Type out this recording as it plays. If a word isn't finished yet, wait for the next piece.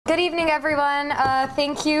Good evening, everyone.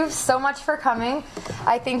 Thank you so much for coming.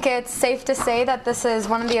 I think it's safe to say that this is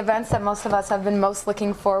one of the events that most of us have been most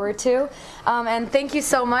looking forward to. And thank you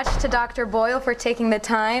so much to Dr. Boyle for taking the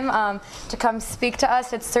time to come speak to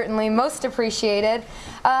us. It's certainly most appreciated.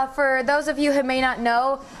 For those of you who may not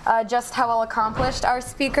know just how well accomplished our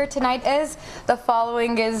speaker tonight is, the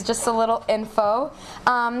following is just a little info.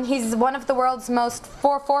 He's one of the world's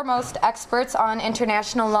foremost experts on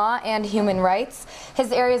international law and human rights.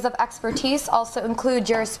 His areas of expertise also include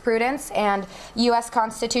jurisprudence and U.S.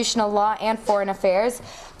 constitutional law and foreign affairs.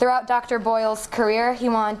 Throughout Dr. Boyle's career, he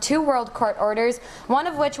won 2 world court orders, one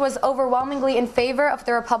of which was overwhelmingly in favor of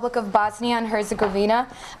the Republic of Bosnia and Herzegovina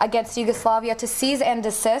against Yugoslavia to cease and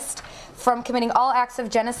desist from committing all acts of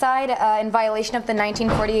genocide in violation of the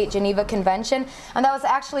 1948 Geneva Convention. And that was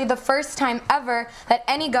actually the first time ever that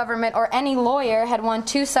any government or any lawyer had won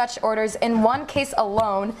 2 such orders in one case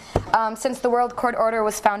alone since the World Court Order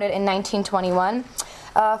was founded in 1921.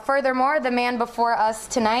 Furthermore, the man before us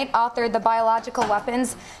tonight authored the Biological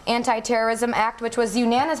Weapons Anti-Terrorism Act, which was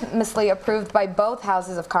unanimously approved by both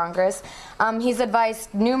houses of Congress. He's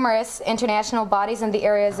advised numerous international bodies in the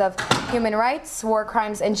areas of human rights, war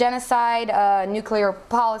crimes and genocide, nuclear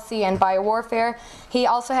policy, and biowarfare. He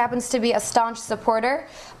also happens to be a staunch supporter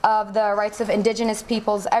of the rights of indigenous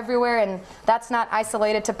peoples everywhere, and that's not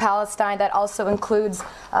isolated to Palestine. That also includes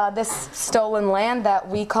this stolen land that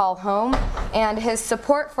we call home. And his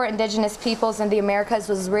support for indigenous peoples in the Americas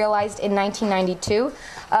was realized in 1992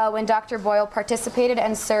 when Dr. Boyle participated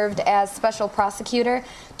and served as special prosecutor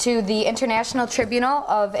to the International Tribunal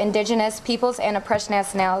of Indigenous Peoples and Oppressed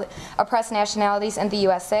Nationalities in the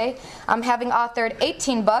USA. Having authored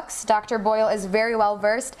 18 books, Dr. Boyle is very well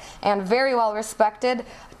versed and very well respected,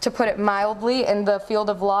 to put it mildly, in the field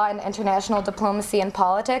of law and international diplomacy and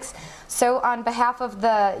politics. So on behalf of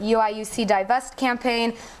the UIUC Divest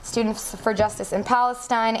campaign, Students for Justice in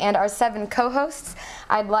Palestine, and our 7 co-hosts,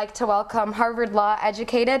 I'd like to welcome Harvard Law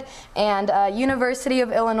educated and University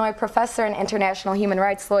of Illinois professor and international human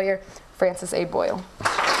rights lawyer, Francis A. Boyle.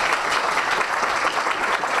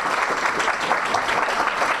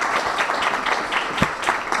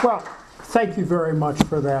 Well, thank you very much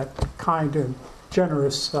for that kind and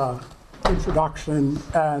generous introduction,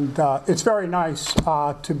 and it's very nice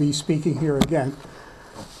to be speaking here again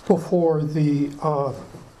before the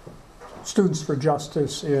Students for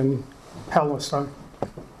Justice in Palestine.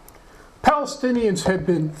 Palestinians have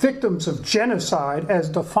been victims of genocide as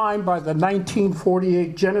defined by the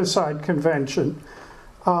 1948 Genocide Convention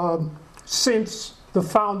since the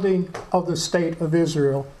founding of the State of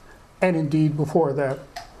Israel, and indeed before that.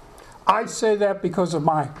 I say that because of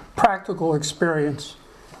my practical experience.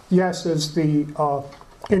 Yes, as the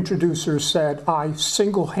introducer said, I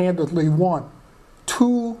single-handedly won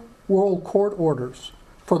 2 world court orders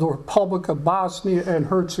for the Republic of Bosnia and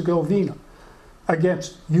Herzegovina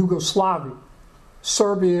against Yugoslavia,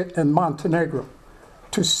 Serbia, and Montenegro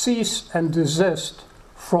to cease and desist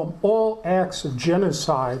from all acts of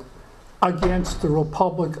genocide against the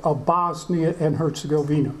Republic of Bosnia and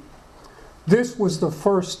Herzegovina. This was the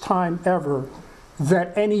first time ever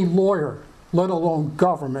that any lawyer, let alone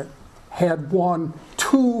government, had won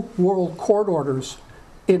 2 world court orders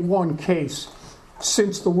in one case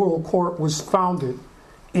since the World Court was founded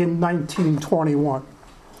in 1921.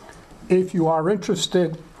 If you are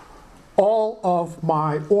interested, all of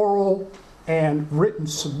my oral and written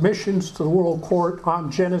submissions to the World Court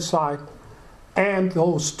on genocide and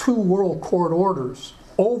those 2 world court orders,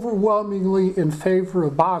 overwhelmingly in favor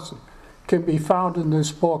of Bosnia, can be found in this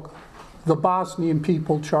book, The Bosnian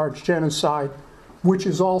People Charged Genocide, which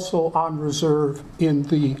is also on reserve in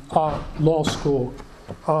the law school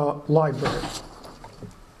library.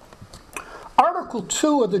 Article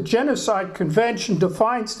 2 of the Genocide Convention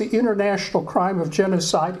defines the international crime of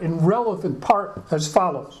genocide in relevant part as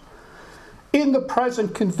follows. In the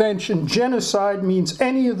present convention, genocide means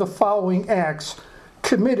any of the following acts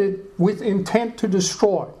committed with intent to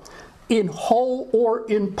destroy, in whole or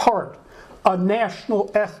in part, a national,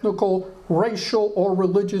 ethnical, racial, or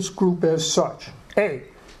religious group as such. A,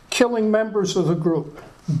 killing members of the group.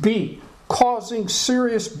 B, causing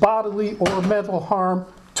serious bodily or mental harm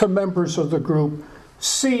to members of the group.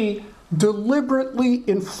 C, deliberately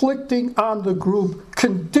inflicting on the group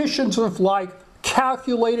conditions of life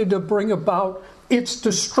calculated to bring about its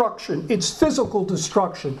destruction, its physical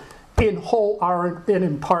destruction, in whole or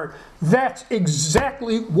in part. That's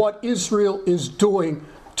exactly what Israel is doing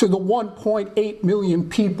to the 1.8 million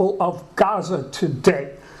people of Gaza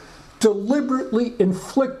today, deliberately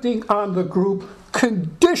inflicting on the group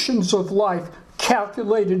conditions of life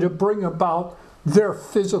calculated to bring about their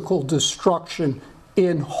physical destruction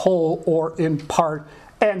in whole or in part.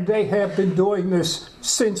 And they have been doing this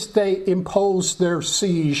since they imposed their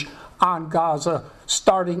siege on Gaza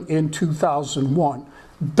starting in 2001.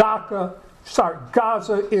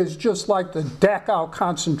 Gaza is just like the Dachau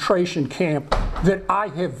concentration camp that I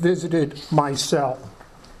have visited myself.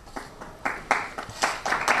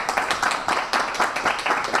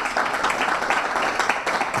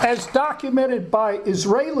 As documented by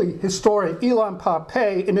Israeli historian Ilan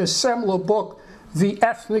Pappé in his seminal book, The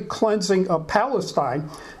Ethnic Cleansing of Palestine,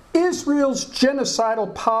 Israel's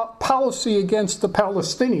genocidal policy against the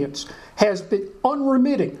Palestinians has been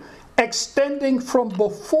unremitting, extending from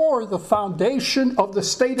before the foundation of the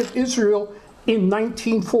State of Israel in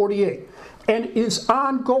 1948, and is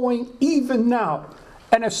ongoing even now,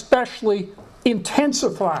 and especially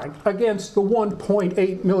intensifying against the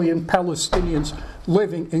 1.8 million Palestinians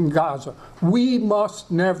living in Gaza. We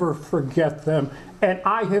must never forget them, and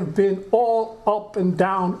I have been all up and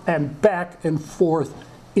down and back and forth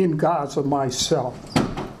in Gaza myself.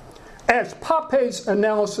 As Pappé's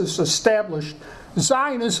analysis established,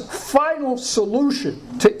 Zionist's final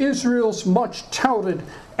solution to Israel's much touted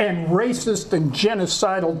and racist and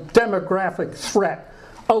genocidal demographic threat,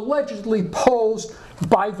 allegedly posed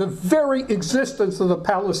by the very existence of the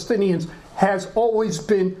Palestinians, has always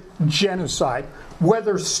been genocide,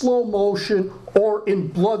 whether slow motion or in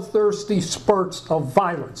bloodthirsty spurts of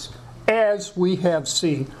violence, as we have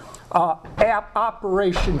seen.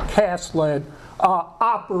 Operation Cast Lead,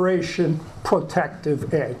 Operation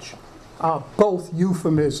Protective Edge. Both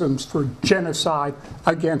euphemisms for genocide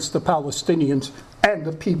against the Palestinians and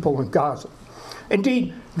the people in Gaza.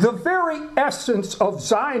 Indeed, the very essence of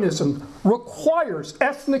Zionism requires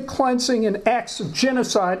ethnic cleansing and acts of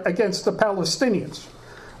genocide against the Palestinians.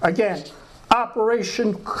 Again,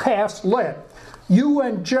 Operation Cast Lead.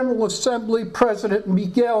 UN General Assembly President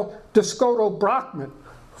Miguel Dioscuro Brockman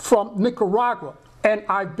from Nicaragua, and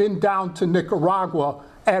I've been down to Nicaragua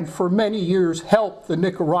and for many years helped the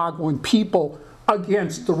Nicaraguan people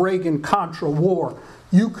against the Reagan-Contra war.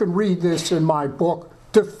 You can read this in my book,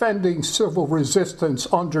 Defending Civil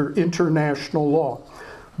Resistance Under International Law.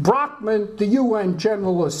 Brockman, the UN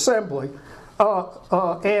General Assembly,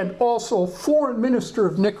 and also Foreign Minister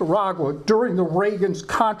of Nicaragua during the Reagan's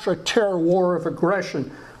Contra-terror war of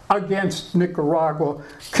aggression against Nicaragua,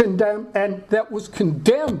 condemned, and that was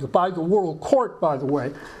condemned by the World Court, by the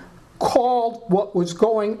way, called what was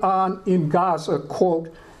going on in Gaza,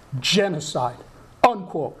 quote, genocide,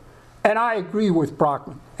 unquote. And I agree with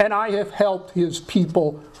Brockman. And I have helped his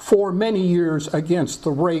people for many years against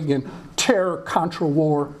the Reagan terror-Contra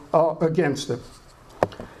war against them.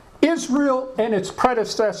 Israel and its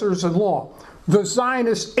predecessors in law, the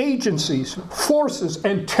Zionist agencies, forces,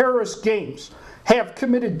 and terrorist gangs have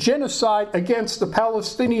committed genocide against the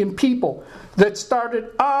Palestinian people that started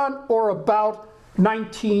on or about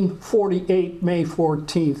 1948, May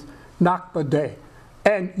 14th, Nakba Day.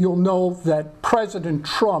 And you'll know that President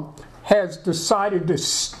Trump has decided to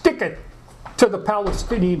stick it to the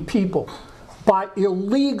Palestinian people by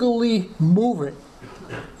illegally moving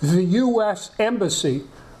the U.S. Embassy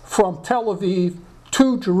from Tel Aviv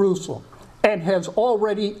to Jerusalem, and has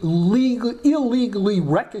already illegally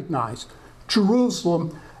recognized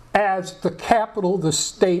Jerusalem as the capital of the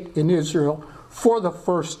state in Israel for the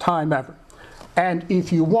first time ever. And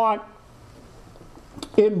if you want,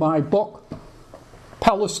 in my book,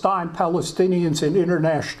 Palestine, Palestinians, and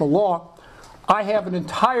International Law, I have an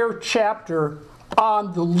entire chapter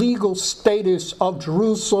on the legal status of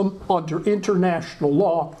Jerusalem under international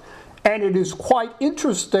law. And it is quite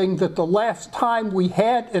interesting that the last time we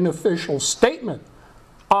had an official statement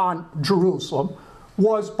on Jerusalem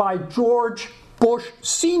was by George Bush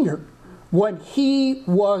Sr. when he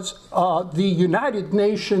was the United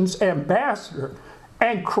Nations ambassador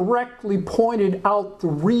and correctly pointed out the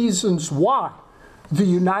reasons why the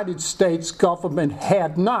United States government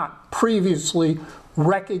had not previously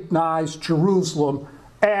recognized Jerusalem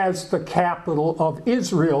as the capital of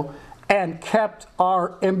Israel and kept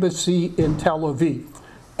our embassy in Tel Aviv.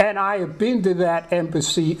 And I have been to that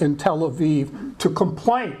embassy in Tel Aviv to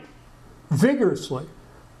complain vigorously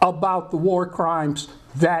about the war crimes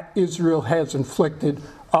that Israel has inflicted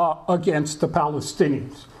against the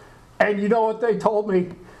Palestinians. And you know what they told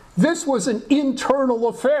me? This was an internal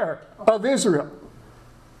affair of Israel.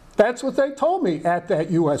 That's what they told me at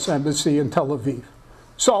that U.S. embassy in Tel Aviv.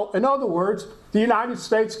 So, in other words, the United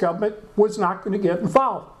States government was not going to get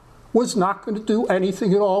involved, was not going to do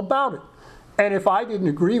anything at all about it. And if I didn't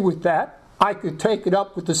agree with that, I could take it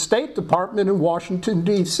up with the State Department in Washington,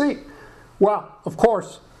 D.C. Well, of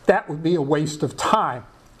course, that would be a waste of time,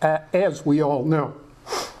 as we all know.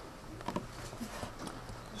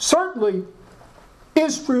 Certainly,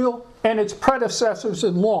 Israel and its predecessors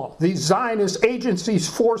in law, these Zionist agencies,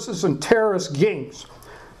 forces, and terrorist gangs,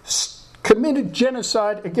 committed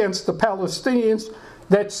genocide against the Palestinians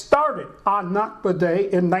that started on Nakba Day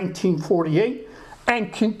in 1948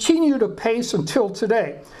 and continued apace until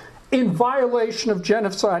today in violation of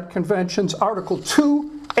Genocide Conventions Article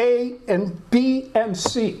 2A and B and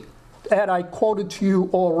C that I quoted to you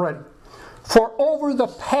already. For over the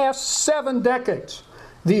past 7 decades,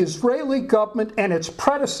 the Israeli government and its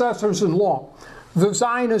predecessors in law, the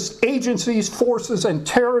Zionist agencies, forces, and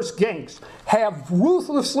terrorist gangs have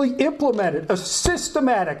ruthlessly implemented a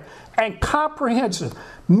systematic and comprehensive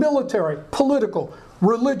military, political,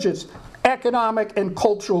 religious, economic, and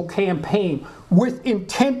cultural campaign with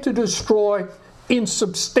intent to destroy, in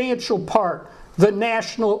substantial part, the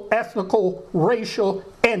national, ethnical, racial,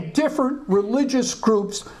 and different religious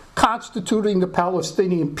groups constituting the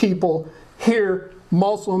Palestinian people here,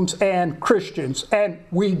 Muslims and Christians. And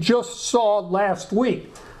we just saw last week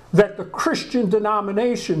that the Christian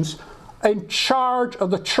denominations in charge of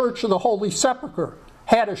the Church of the Holy Sepulchre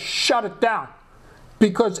had to shut it down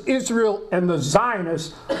because Israel and the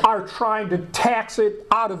Zionists are trying to tax it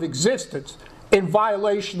out of existence in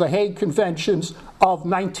violation of the Hague Conventions of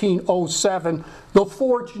 1907, the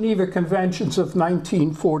 4 Geneva Conventions of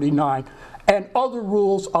 1949, and other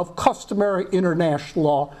rules of customary international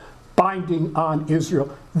law binding on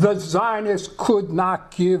Israel. The Zionists could not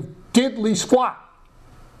give diddly squat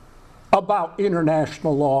about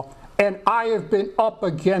international law, and I have been up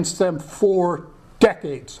against them for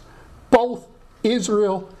decades, both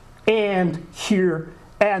Israel and here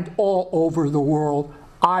and all over the world.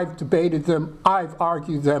 I've debated them, I've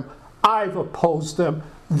argued them, I've opposed them.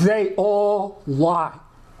 They all lie.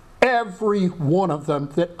 Every one of them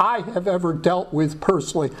that I have ever dealt with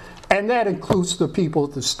personally, and that includes the people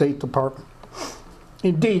at the State Department.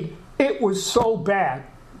 Indeed, it was so bad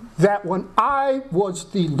that when I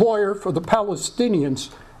was the lawyer for the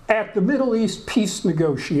Palestinians at the Middle East peace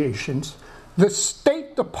negotiations, the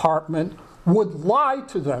State Department would lie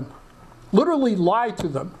to them, literally lie to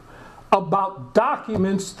them, about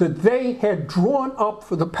documents that they had drawn up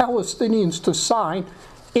for the Palestinians to sign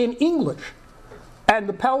in English. And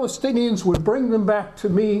the Palestinians would bring them back to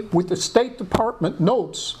me with the State Department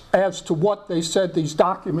notes as to what they said these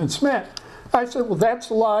documents meant. I said, well, that's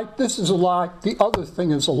a lie, this is a lie, the other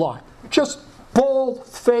thing is a lie. Just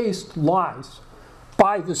bold-faced lies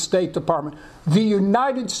by the State Department. The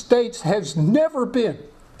United States has never been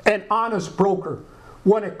an honest broker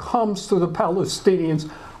when it comes to the Palestinians.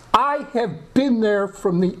 I have been there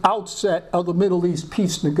from the outset of the Middle East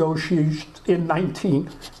peace negotiations in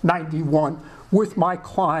 1991 with my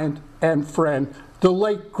client and friend, the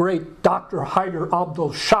late, great Dr. Haider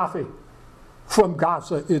Abdul Shafi from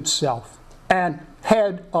Gaza itself, and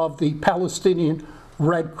head of the Palestinian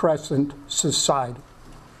Red Crescent Society.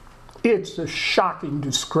 It's a shocking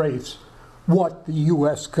disgrace what the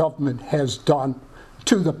U.S. government has done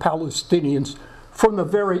to the Palestinians from the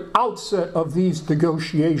very outset of these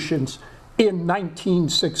negotiations in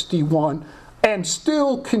 1961 and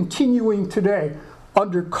still continuing today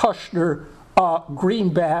under Kushner,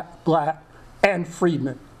 Greenblatt, and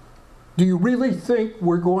Friedman. Do you really think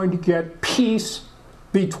we're going to get peace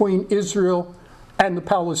between Israel and the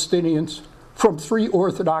Palestinians from 3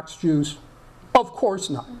 Orthodox Jews? Of course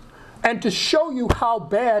not. And to show you how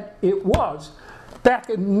bad it was, back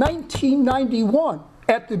in 1991,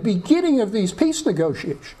 at the beginning of these peace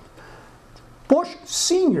negotiations, Bush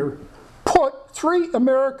Sr. put 3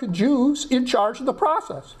 American Jews in charge of the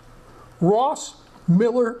process: Ross,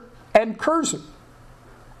 Miller, and Curzon.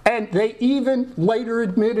 And they even later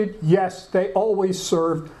admitted, yes, they always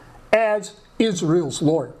served as Israel's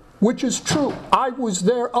lawyer, which is true. I was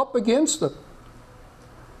there up against them.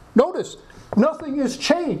 Notice, nothing has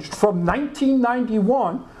changed from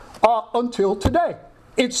 1991 until today.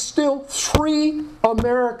 It's still 3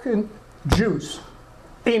 American Jews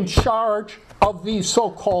in charge of these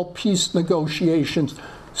so-called peace negotiations,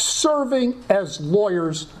 serving as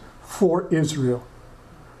lawyers for Israel.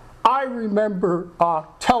 I remember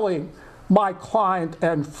telling my client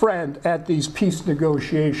and friend at these peace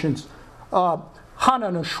negotiations, Hana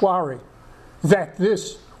Nashwari, that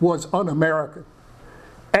this was un-American.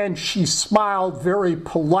 And she smiled very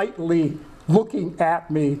politely, looking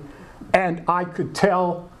at me, and I could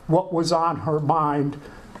tell what was on her mind.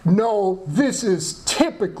 No, this is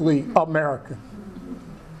typically American.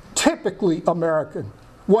 Typically American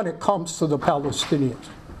when it comes to the Palestinians.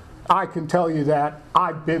 I can tell you that.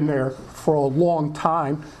 I've been there for a long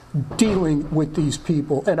time dealing with these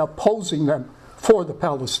people and opposing them for the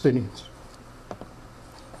Palestinians.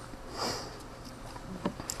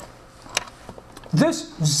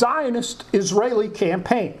 This Zionist Israeli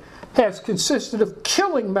campaign has consisted of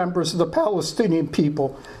killing members of the Palestinian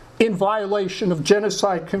people in violation of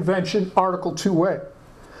Genocide Convention Article 2A.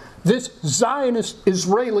 This Zionist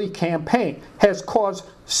Israeli campaign has caused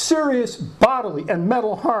serious bodily and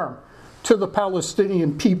mental harm to the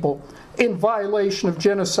Palestinian people in violation of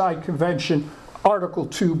Genocide Convention Article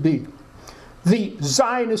 2B. The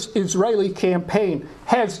Zionist Israeli campaign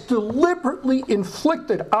has deliberately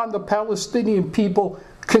inflicted on the Palestinian people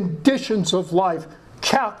conditions of life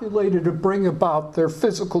calculated to bring about their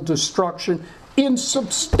physical destruction in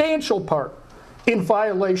substantial part in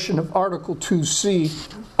violation of Article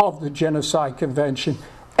 2C of the Genocide Convention,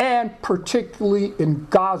 and particularly in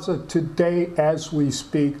Gaza today as we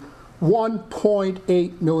speak,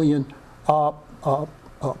 1.8 million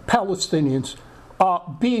Palestinians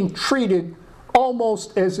being treated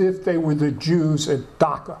almost as if they were the Jews at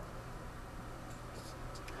Dhaka.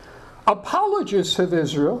 Apologists of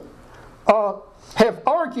Israel have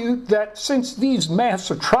argued that since these mass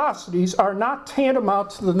atrocities are not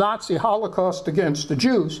tantamount to the Nazi Holocaust against the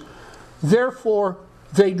Jews, therefore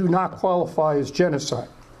they do not qualify as genocide.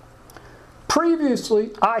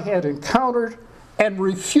 Previously, I had encountered and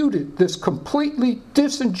refuted this completely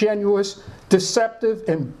disingenuous, deceptive,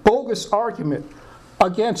 and bogus argument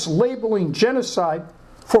against labeling genocide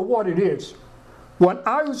for what it is. When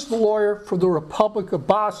I was the lawyer for the Republic of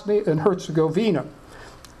Bosnia and Herzegovina,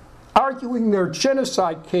 arguing their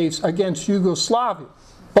genocide case against Yugoslavia,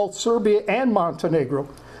 both Serbia and Montenegro,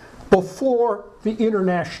 before the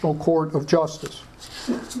International Court of Justice.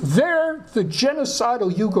 There, the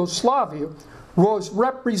genocidal Yugoslavia was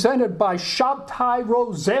represented by Shabtai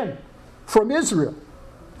Rosen from Israel.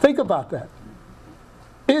 Think about that.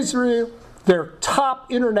 Israel, their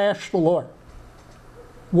top international lawyer,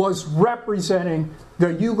 was representing the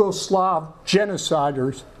Yugoslav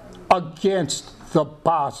genociders against the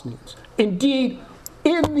Bosnians. Indeed,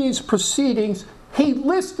 in these proceedings, he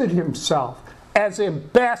listed himself as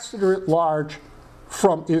ambassador at large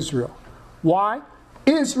from Israel. Why?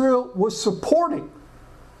 Israel was supporting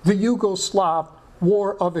the Yugoslav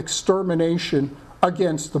war of extermination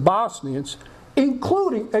against the Bosnians,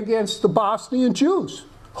 including against the Bosnian Jews,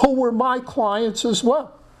 who were my clients as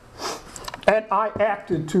well. And I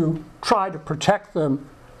acted to try to protect them,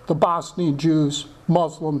 the Bosnian Jews,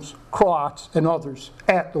 Muslims, Croats, and others,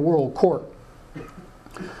 at the World Court.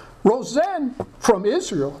 Rosen from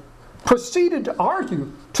Israel proceeded to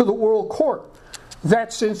argue to the World Court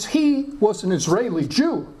that since he was an Israeli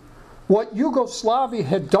Jew, what Yugoslavia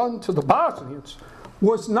had done to the Bosnians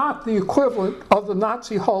was not the equivalent of the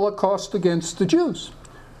Nazi Holocaust against the Jews,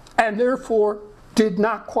 and therefore did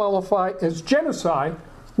not qualify as genocide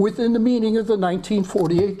within the meaning of the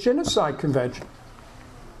 1948 Genocide Convention.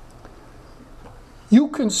 You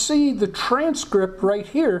can see the transcript right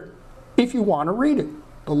here if you want to read it.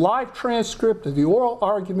 The live transcript of the oral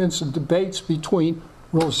arguments and debates between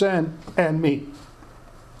Rosen and me.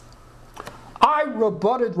 I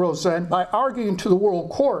rebutted Rosen by arguing to the World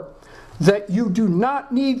Court that you do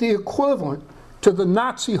not need the equivalent to the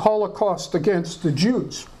Nazi Holocaust against the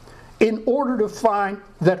Jews in order to find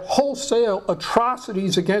that wholesale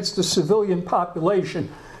atrocities against the civilian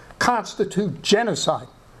population constitute genocide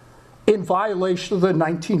in violation of the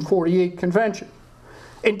 1948 Convention.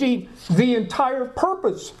 Indeed, the entire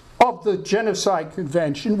purpose of the Genocide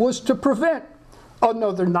Convention was to prevent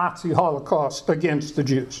another Nazi Holocaust against the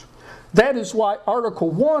Jews. That is why Article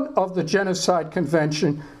 1 of the Genocide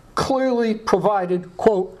Convention clearly provided,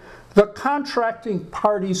 quote, the contracting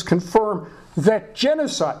parties confirm that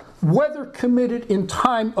genocide, whether committed in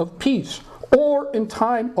time of peace or in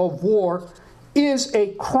time of war, is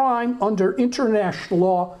a crime under international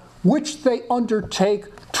law which they undertake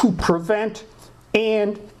to prevent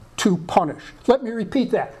and to punish. Let me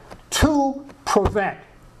repeat that. To prevent.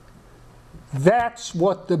 That's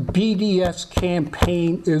what the BDS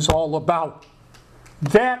campaign is all about.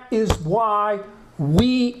 That is why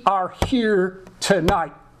we are here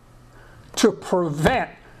tonight, to prevent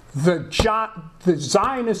the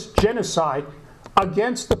Zionist genocide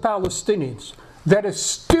against the Palestinians that is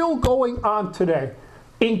still going on today,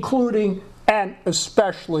 including and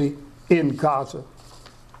especially in Gaza.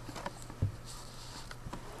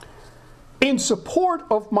 In support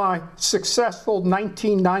of my successful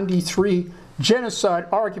 1993 genocide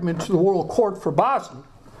argument to the World Court for Bosnia,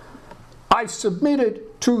 I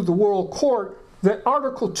submitted to the World Court that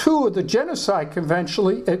Article 2 of the Genocide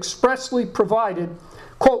Convention expressly provided,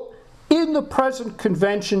 quote, in the present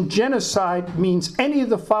convention, genocide means any of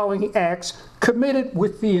the following acts committed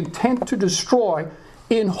with the intent to destroy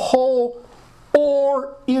in whole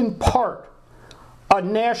or in part a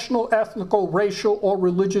national, ethnical, racial, or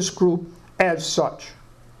religious group as such.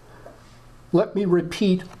 Let me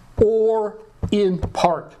repeat, or in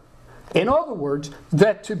part. In other words,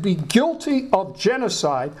 that to be guilty of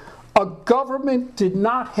genocide, a government did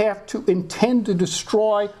not have to intend to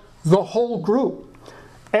destroy the whole group,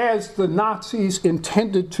 as the Nazis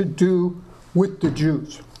intended to do with the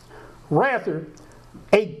Jews. Rather,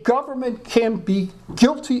 a government can be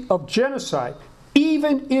guilty of genocide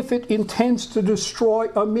even if it intends to destroy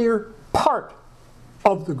a mere part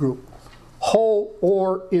of the group, whole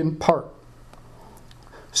or in part.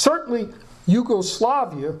 Certainly,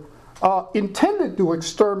 Yugoslavia intended to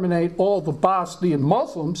exterminate all the Bosnian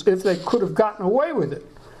Muslims if they could have gotten away with it,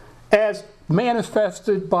 as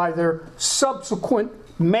manifested by their subsequent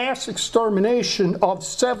mass extermination of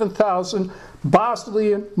 7,000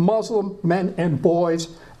 Bosnian Muslim men and boys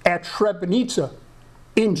at Srebrenica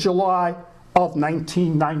in July of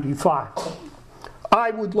 1995.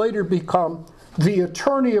 I would later become the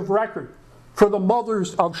attorney of record for the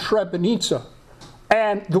mothers of Srebrenica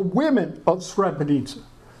and the women of Srebrenica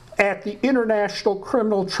at the International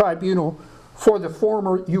Criminal Tribunal for the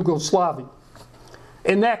former Yugoslavia.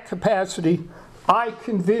 In that capacity, I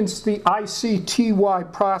convinced the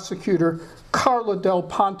ICTY prosecutor Carla Del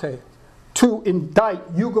Ponte to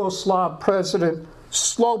indict Yugoslav President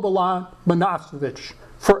Slobodan Milosevic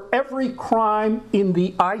for every crime in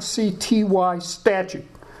the ICTY statute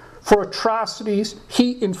for atrocities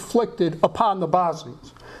he inflicted upon the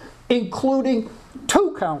Bosnians, including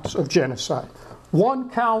 2 counts of genocide. 1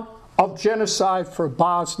 count of genocide for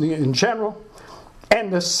Bosnia in general,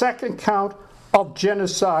 and the 2nd count of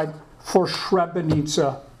genocide for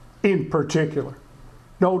Srebrenica in particular.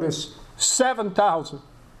 Notice 7,000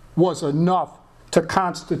 was enough to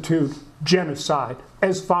constitute genocide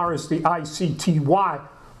as far as the ICTY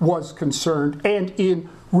was concerned, and in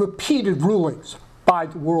repeated rulings by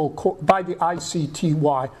the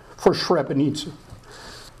ICTY for Srebrenica.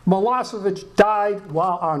 Milosevic died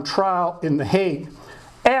while on trial in The Hague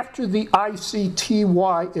after the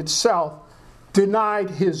ICTY itself denied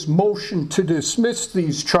his motion to dismiss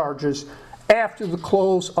these charges after the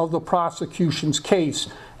close of the prosecution's case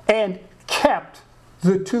and kept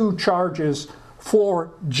the 2 charges for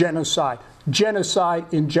genocide.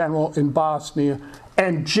 Genocide in general in Bosnia,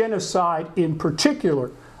 and genocide in particular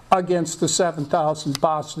against the 7,000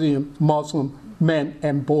 Bosnian Muslim men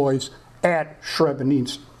and boys at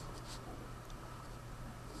Srebrenica.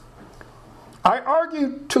 I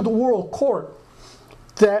argued to the World Court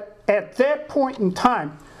that at that point in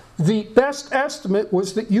time, the best estimate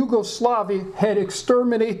was that Yugoslavia had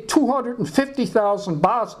exterminated 250,000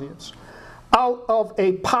 Bosnians out of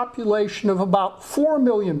a population of about 4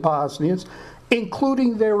 million Bosnians,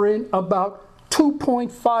 including therein about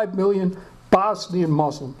 2.5 million Bosnian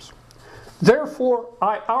Muslims. Therefore,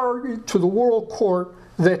 I argued to the World Court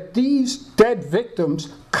that these dead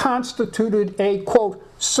victims constituted a, quote,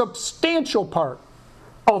 substantial part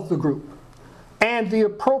of the group, and the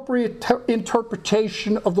appropriate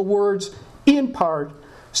interpretation of the words in part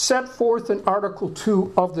set forth in Article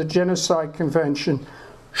 2 of the Genocide Convention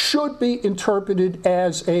should be interpreted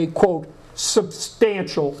as a, quote,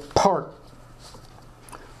 substantial part.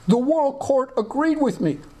 The World Court agreed with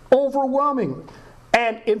me overwhelmingly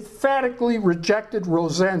and emphatically rejected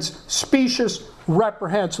Rosen's specious,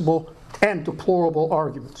 reprehensible, and deplorable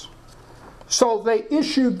arguments. So they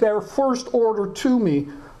issued their first order to me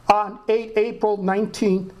on 8 April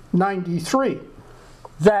 1993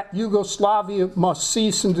 that Yugoslavia must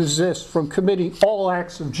cease and desist from committing all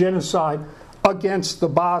acts of genocide against the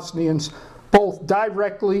Bosnians, both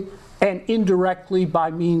directly and indirectly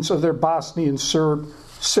by means of their Bosnian Serb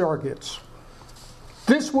surrogates.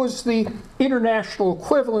 This was the international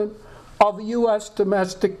equivalent of a U.S.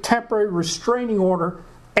 domestic temporary restraining order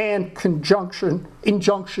and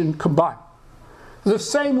injunction combined. The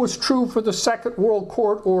same was true for the Second World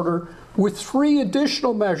Court order, with 3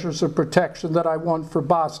 additional measures of protection that I won for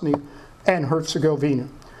Bosnia and Herzegovina.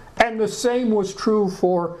 And the same was true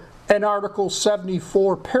for an Article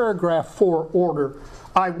 74, Paragraph 4 order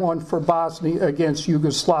I won for Bosnia against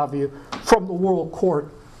Yugoslavia from the World Court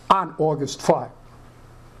on August 5.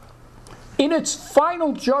 In its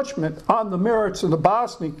final judgment on the merits of the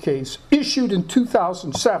Bosnia case, issued in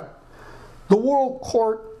 2007, the World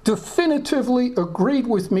Court definitively agreed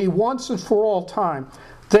with me once and for all time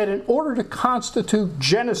that in order to constitute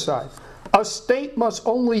genocide, a state must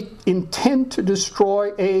only intend to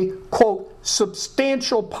destroy a, quote,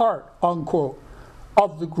 substantial part, unquote,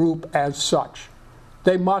 of the group as such.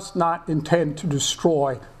 They must not intend to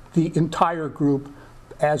destroy the entire group,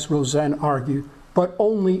 as Rosen argued, but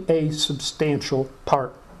only a substantial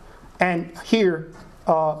part. And here,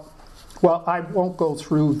 well, I won't go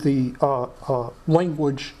through the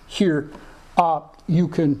language here. You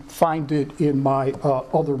can find it in my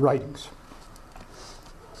other writings.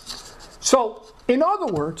 So, in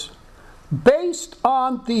other words, based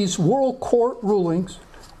on these World Court rulings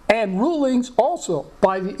and rulings also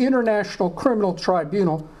by the International Criminal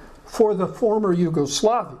Tribunal for the former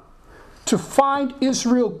Yugoslavia, to find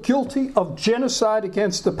Israel guilty of genocide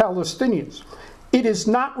against the Palestinians, it is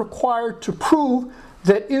not required to prove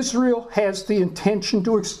that Israel has the intention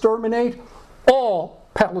to exterminate all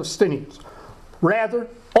Palestinians. Rather,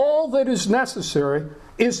 all that is necessary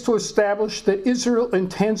is to establish that Israel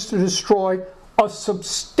intends to destroy a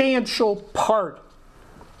substantial part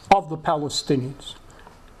of the Palestinians.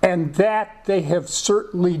 And that they have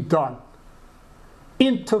certainly done.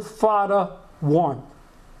 Intifada 1.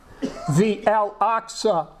 The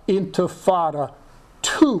Al-Aqsa Intifada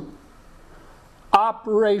 2.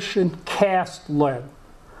 Operation Cast Lead.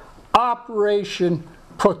 Operation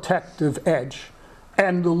Protective Edge.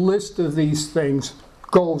 And the list of these things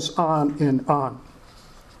goes on and on.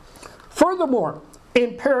 Furthermore,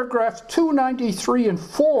 in paragraphs 293 and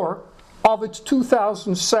 4 of its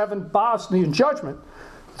 2007 Bosnian judgment,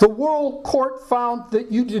 the World Court found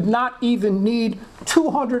that you did not even need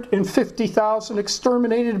 250,000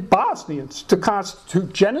 exterminated Bosnians to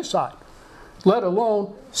constitute genocide, let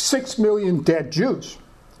alone 6 million dead Jews.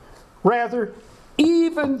 Rather,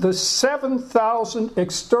 even the 7,000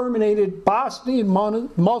 exterminated Bosnian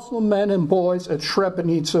Muslim men and boys at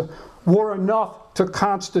Srebrenica were enough to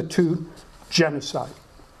constitute genocide.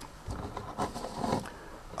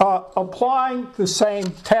 Applying the same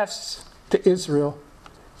tests to Israel,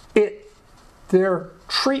 their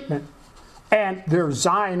treatment and their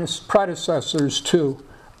Zionist predecessors too,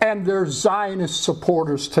 and their Zionist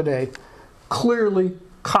supporters today, clearly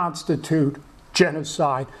constitute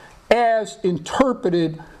genocide as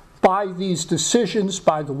interpreted by these decisions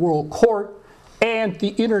by the World Court and the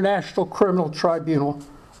International Criminal Tribunal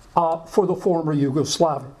for the former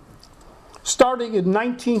Yugoslavia. Starting in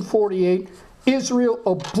 1948, Israel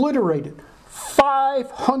obliterated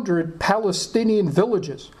 500 Palestinian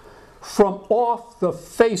villages from off the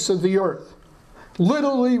face of the earth,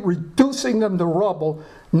 literally reducing them to rubble,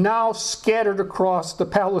 now scattered across the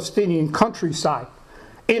Palestinian countryside,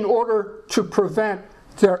 in order to prevent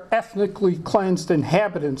their ethnically cleansed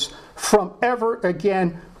inhabitants from ever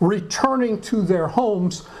again returning to their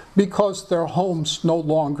homes because their homes no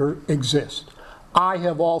longer exist. I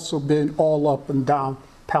have also been all up and down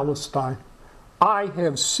Palestine. I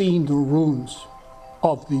have seen the ruins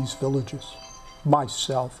of these villages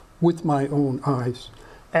myself with my own eyes.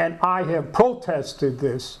 And I have protested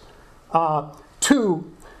this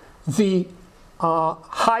to the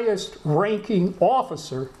highest ranking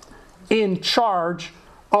officer in charge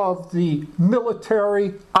of the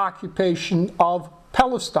military occupation of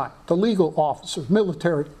Palestine, the legal officer,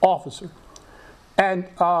 military officer. And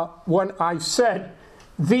when I said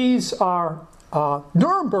these are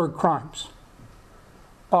Nuremberg crimes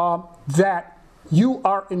that you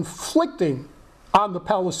are inflicting on the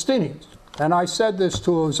Palestinians, and I said this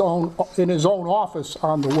to in his own office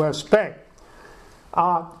on the West Bank,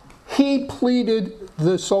 he pleaded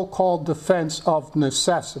the so-called defense of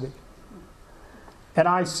necessity. And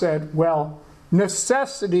I said, well,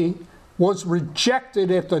 necessity was rejected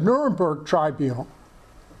at the Nuremberg Tribunal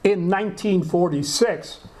in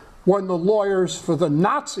 1946 when the lawyers for the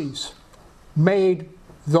Nazis made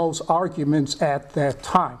those arguments at that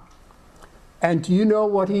time. And do you know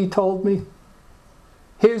what he told me?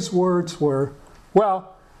 His words were,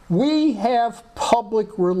 well, we have public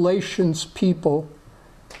relations people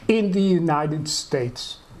in the United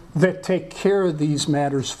States that take care of these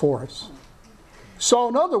matters for us. So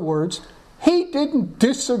in other words, he didn't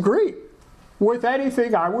disagree with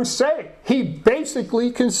anything I was saying. He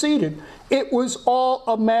basically conceded it was all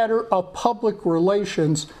a matter of public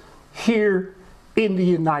relations here in the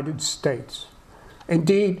United States.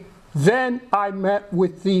 Indeed, then I met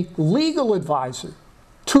with the legal advisor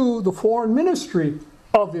to the Foreign Ministry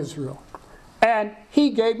of Israel, and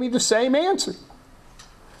he gave me the same answer.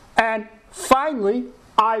 And finally,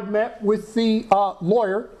 I met with the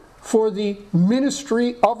lawyer for the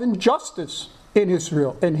Ministry of Injustice in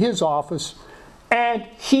Israel, in his office, and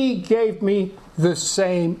he gave me the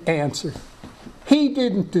same answer. He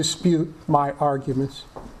didn't dispute my arguments.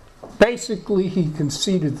 Basically, he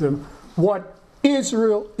conceded them. What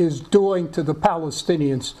Israel is doing to the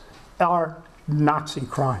Palestinians are Nazi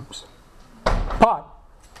crimes. But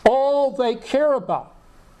all they care about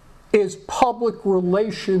is public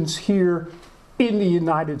relations here in the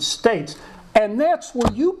United States. And that's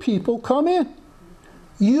where you people come in.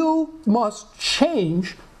 you must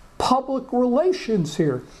change public relations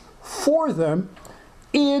here for them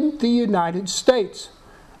in the United States.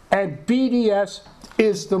 And BDS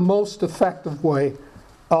is the most effective way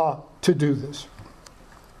to do this.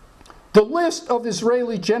 The list of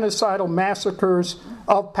Israeli genocidal massacres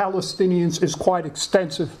of Palestinians is quite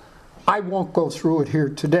extensive. I won't go through it here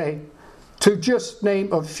today. To just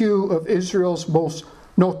name a few of Israel's most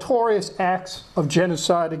notorious acts of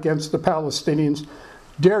genocide against the Palestinians: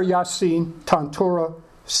 Deir Yassin, Tantura,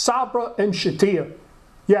 Sabra, and Shatila.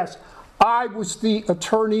 Yes, I was the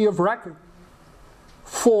attorney of record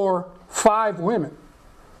for 5 women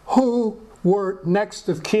who were next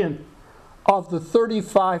of kin of the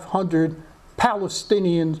 3,500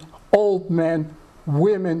 Palestinian old men,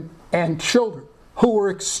 women, and children who were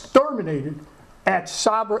exterminated at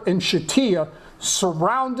Sabra and Shatila,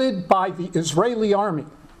 surrounded by the Israeli army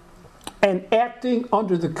and acting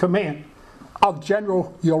under the command of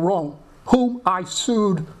General Yaron, whom I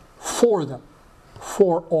sued for them,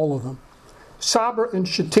 for all of them. Sabra and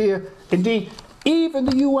Shatila, indeed, even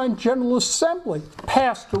the UN General Assembly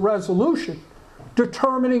passed a resolution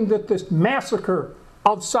determining that this massacre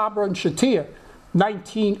of Sabra and Shatila,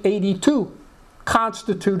 1982,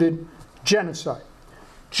 constituted genocide.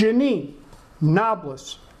 Jenin,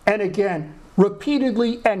 Nablus, and again,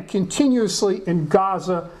 repeatedly and continuously in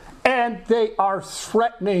Gaza, and they are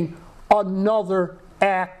threatening another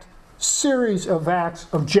series of acts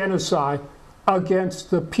of genocide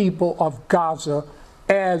against the people of Gaza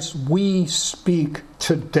as we speak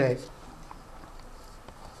today.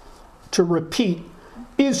 To repeat,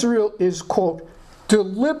 Israel is, quote,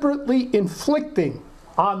 deliberately inflicting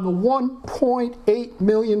on the 1.8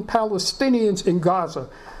 million Palestinians in Gaza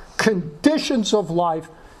conditions of life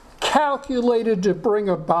calculated to bring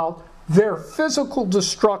about their physical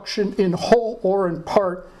destruction in whole or in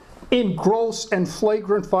part, in gross and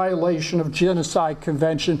flagrant violation of Genocide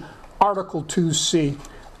Convention, Article 2C.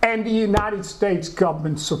 And the United States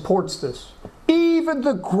government supports this. Even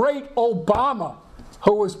the great Obama,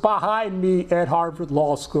 who was behind me at Harvard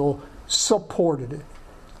Law School, supported it,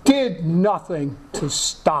 did nothing to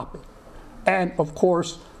stop it. And of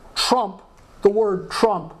course, Trump, the word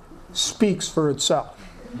Trump, speaks for itself.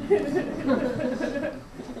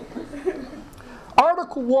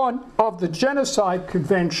 Article 1 of the Genocide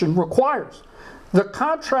Convention requires the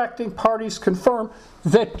contracting parties confirm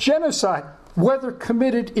that genocide, whether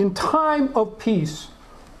committed in time of peace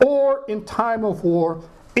or in time of war,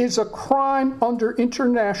 is a crime under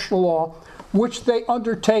international law which they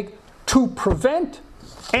undertake to prevent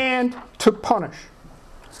and to punish.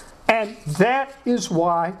 And that is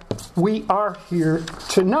why we are here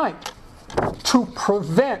tonight, to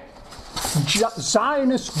prevent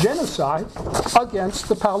Zionist genocide against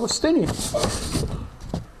the Palestinians.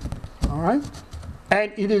 All right?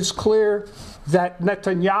 And it is clear that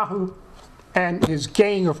Netanyahu and his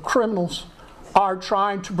gang of criminals are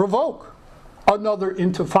trying to provoke another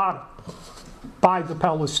intifada by the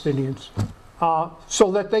Palestinians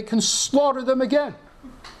so that they can slaughter them again,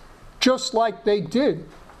 just like they did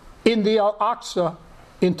in the Al-Aqsa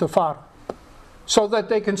Intifada, so that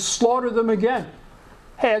they can slaughter them again,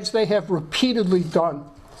 as they have repeatedly done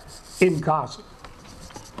in Gaza.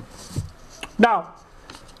 Now,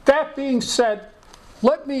 that being said,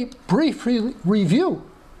 let me briefly review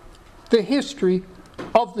the history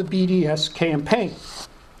of the BDS campaign.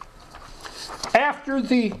 After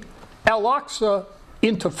the Al-Aqsa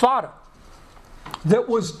Intifada that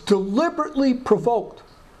was deliberately provoked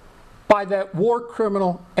by that war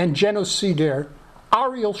criminal and genocidaire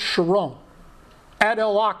Ariel Sharon at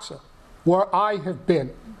Al-Aqsa, where I have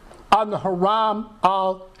been, on the Haram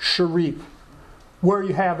al-Sharif, where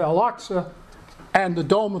you have Al-Aqsa and the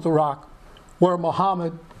Dome of the Rock, where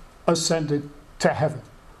Muhammad ascended to heaven.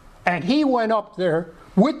 And he went up there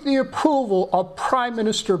with the approval of Prime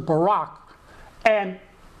Minister Barak and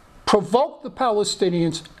provoked the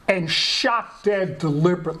Palestinians and shot dead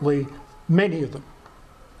deliberately many of them,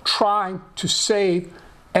 trying to save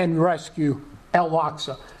and rescue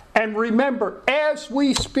Al-Aqsa. And remember, as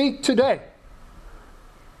we speak today,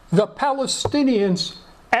 the Palestinians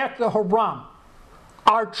at the Haram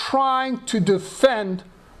are trying to defend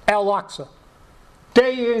Al-Aqsa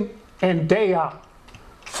day in and day out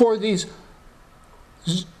for these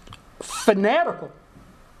fanatical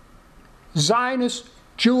Zionist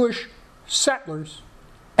Jewish settlers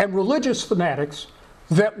and religious fanatics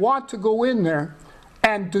that want to go in there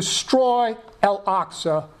and destroy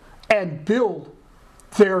Al-Aqsa and build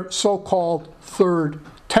their so-called third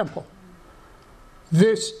temple.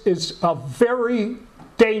 This is a very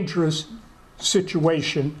dangerous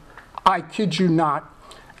situation, I kid you not,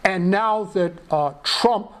 And now that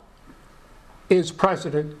Trump is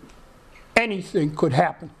president, anything could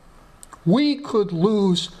happen. We could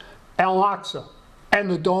lose Al-Aqsa and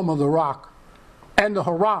the Dome of the Rock and the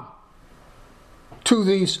Haram to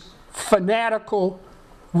these fanatical,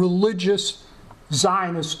 religious,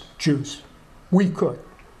 Zionist Jews. We could.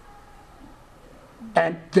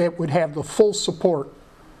 And that would have the full support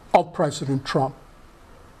of President Trump.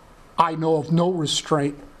 I know of no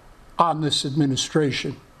restraint on this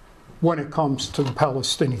administration when it comes to the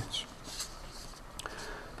Palestinians.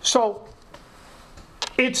 So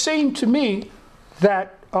it seemed to me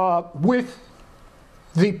that with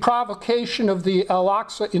the provocation of the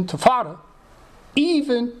Al-Aqsa Intifada,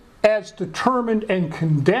 even as determined and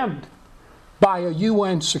condemned by a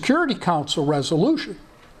UN Security Council resolution,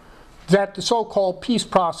 that the so-called peace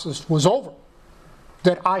process was over,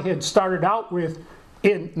 that I had started out with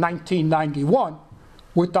in 1991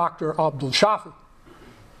 with Dr. Abdul Shafi.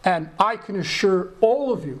 And I can assure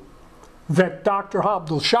all of you that Dr.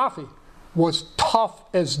 Abdul Shafi was tough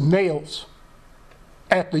as nails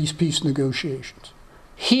at these peace negotiations.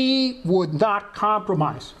 He would not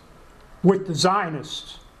compromise with the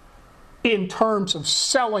Zionists in terms of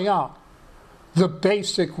selling out the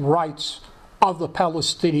basic rights of the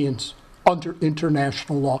Palestinians under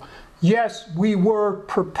international law. Yes, we were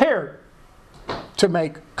prepared to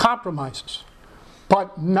make compromises,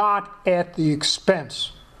 but not at the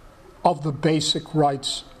expense of the basic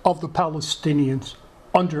rights of the Palestinians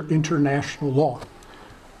under international law.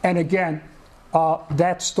 And again,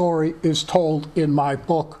 that story is told in my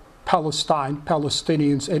book, Palestine,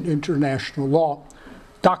 Palestinians, and International Law.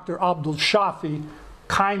 Dr. Abdul Shafi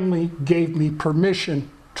kindly gave me permission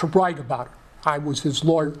to write about it. I was his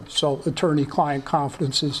lawyer, so attorney-client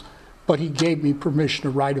confidences, but he gave me permission to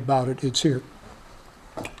write about it. It's here.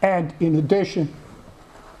 And in addition,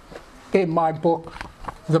 in my book,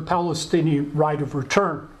 The Palestinian Right of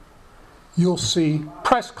Return, you'll see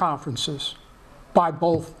press conferences by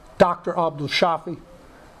both Dr. Abdul Shafi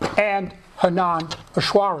and Hanan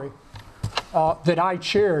Ashwari that I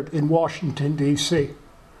chaired in Washington, D.C.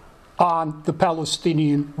 on the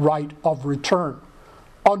Palestinian right of return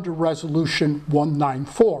under Resolution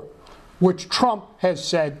 194, which Trump has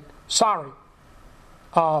said, sorry,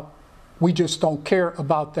 we just don't care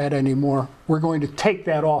about that anymore. We're going to take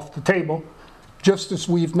that off the table, just as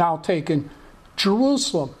we've now taken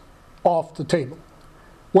Jerusalem off the table.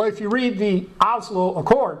 Well, if you read the Oslo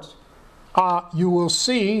Accords, you will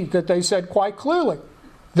see that they said quite clearly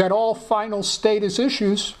that all final status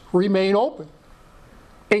issues remain open,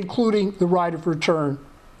 including the right of return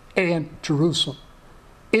and Jerusalem.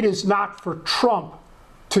 It is not for Trump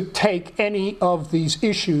to take any of these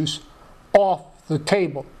issues off the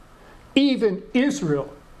table. Even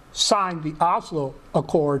Israel signed the Oslo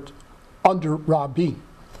Accord under Rabin.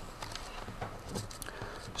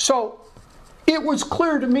 So it was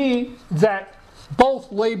clear to me that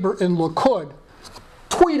both Labor and Likud,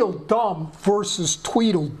 Tweedledum versus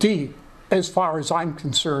Tweedledee, as far as I'm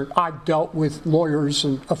concerned. I've dealt with lawyers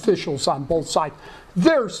and officials on both sides.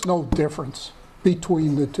 There's no difference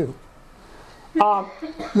between the two.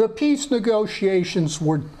 The peace negotiations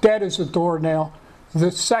were dead as a doornail.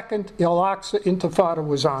 The second Al-Aqsa Intifada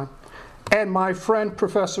was on. And my friend,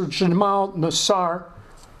 Professor Jamal Nassar,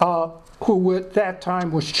 who at that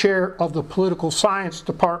time was chair of the political science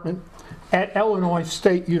department at Illinois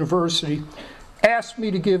State University, asked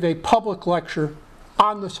me to give a public lecture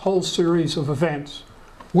on this whole series of events,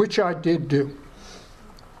 which I did do.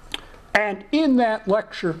 And in that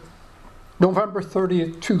lecture, November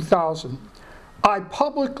 30th, 2000, I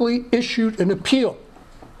publicly issued an appeal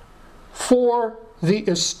for the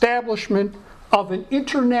establishment of an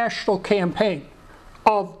international campaign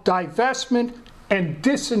of divestment and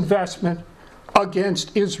disinvestment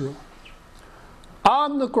against Israel,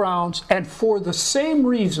 on the grounds and for the same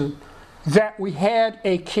reason that we had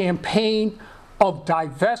a campaign of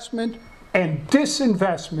divestment and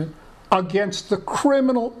disinvestment against the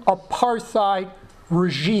criminal apartheid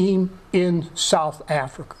regime in South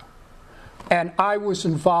Africa. And I was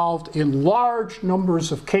involved in large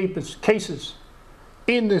numbers of cases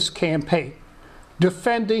in this campaign,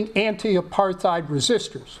 defending anti-apartheid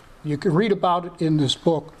resistors. You can read about it in this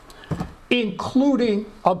book, including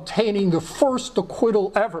obtaining the first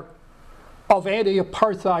acquittal ever of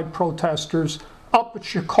anti-apartheid protesters up at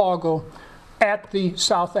Chicago at the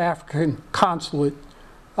South African consulate,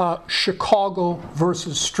 Chicago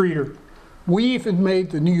versus Streeter. We even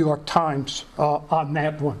made the New York Times on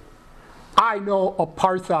that one. I know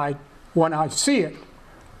apartheid when I see it.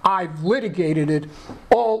 I've litigated it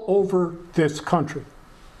all over this country.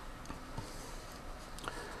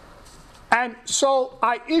 And so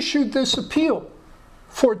I issued this appeal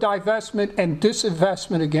for divestment and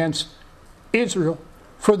disinvestment against Israel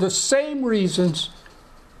for the same reasons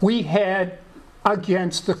we had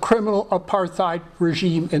against the criminal apartheid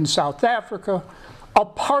regime in South Africa.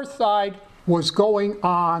 Apartheid was going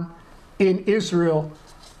on in Israel,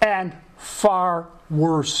 and far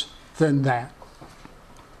worse than that.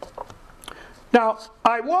 Now,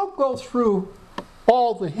 I won't go through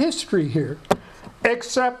all the history here,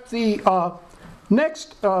 except the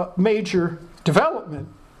next major development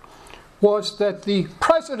was that the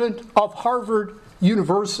president of Harvard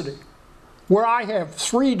University, where I have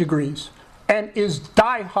 3 degrees and is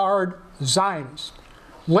diehard Zionist,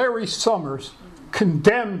 Larry Summers,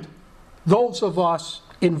 condemned those of us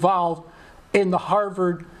involved in the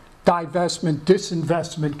Harvard divestment,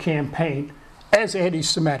 disinvestment campaign as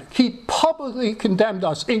anti-Semitic. He publicly condemned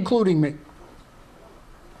us, including me.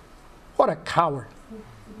 What a coward.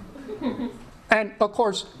 And of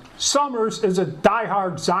course, Summers is a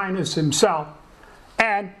diehard Zionist himself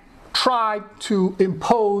and tried to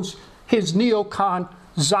impose his neocon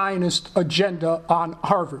Zionist agenda on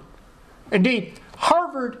Harvard. Indeed,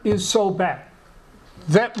 Harvard is so bad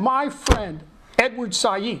that my friend Edward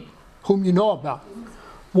Said, whom you know about,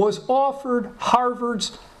 was offered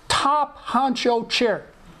Harvard's top honcho chair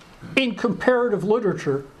in comparative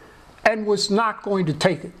literature and was not going to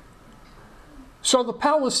take it. So the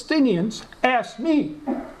Palestinians asked me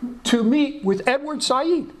to meet with Edward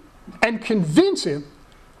Said and convince him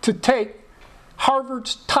to take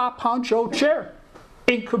Harvard's top honcho chair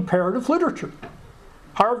in comparative literature.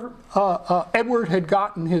 Edward had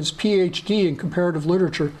gotten his PhD in comparative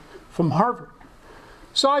literature from Harvard.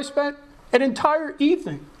 So I spent an entire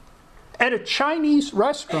evening at a Chinese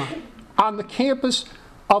restaurant on the campus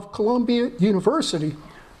of Columbia University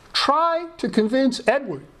trying to convince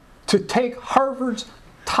Edward to take Harvard's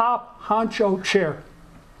top honcho chair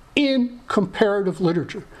in comparative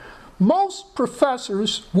literature. Most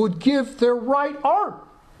professors would give their right arm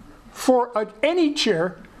for any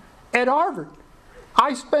chair at Harvard.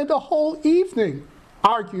 I spent a whole evening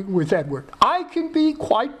arguing with Edward. I can be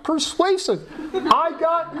quite persuasive. I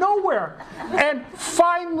got nowhere. And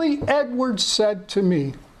finally, Edward said to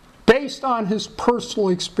me, based on his personal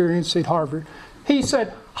experience at Harvard, he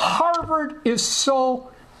said, Harvard is so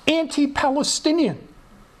anti-Palestinian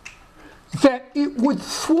that it would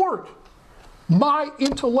thwart my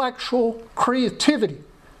intellectual creativity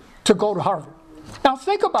to go to Harvard. Now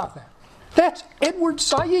think about that. That's Edward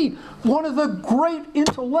Said, one of the great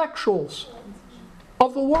intellectuals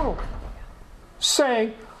of the world,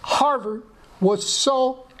 saying Harvard was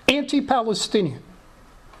so anti-Palestinian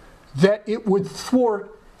that it would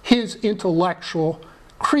thwart his intellectual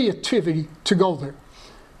creativity to go there.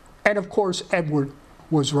 And of course, Edward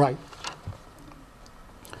was right.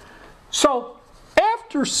 So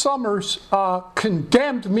after Summers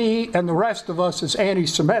condemned me and the rest of us as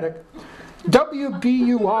anti-Semitic,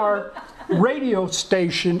 WBUR radio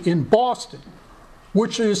station in Boston,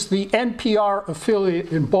 which is the NPR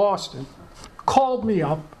affiliate in Boston, called me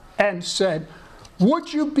up and said,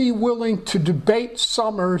 would you be willing to debate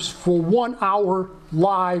Summers for 1 hour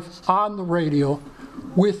live on the radio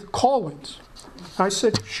with call-ins? I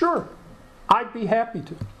said, sure, I'd be happy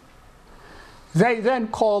to. They then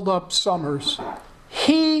called up Summers.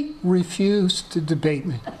 He refused to debate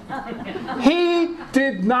me. He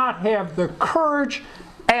did not have the courage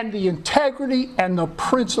and the integrity and the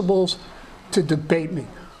principles to debate me.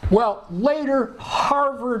 Well, later,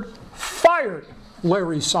 Harvard fired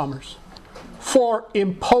Larry Summers for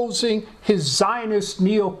imposing his Zionist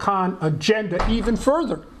neocon agenda even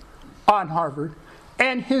further on Harvard,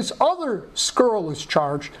 and his other scurrilous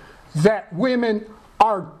charge that women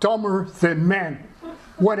are dumber than men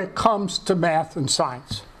when it comes to math and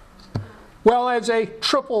science. Well, as a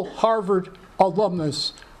triple Harvard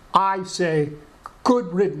alumnus, I say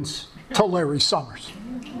good riddance to Larry Summers.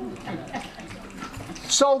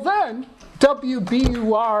 So then,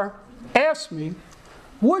 WBUR asked me,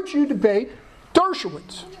 would you debate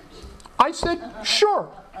Dershowitz? I said, sure,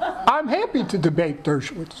 I'm happy to debate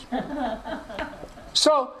Dershowitz.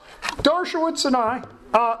 So Dershowitz and I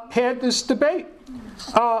had this debate.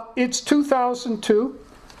 It's 2002,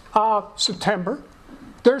 September.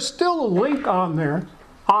 There's still a link on there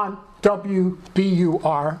on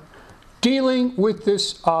WBUR dealing with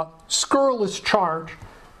this scurrilous charge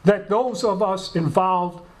that those of us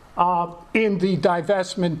involved in the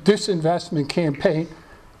divestment, disinvestment campaign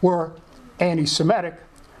were anti-Semitic.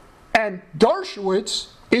 And Dershowitz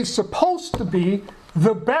is supposed to be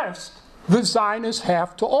the best the Zionists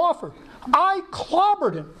have to offer. I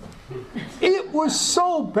clobbered him. It was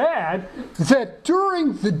so bad that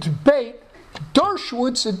during the debate,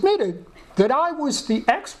 Dershowitz admitted that I was the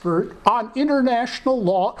expert on international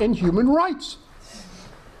law and human rights.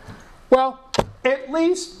 Well, at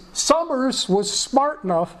least Summers was smart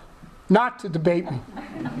enough not to debate me.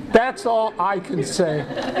 That's all I can say,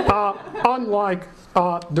 unlike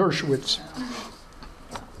Dershowitz.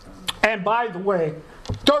 And by the way,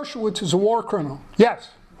 Dershowitz is a war criminal. Yes.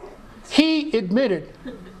 He admitted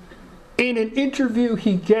in an interview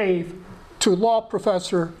he gave to law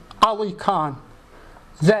professor Ali Khan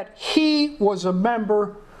that he was a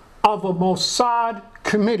member of a Mossad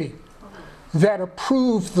committee that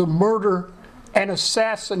approved the murder and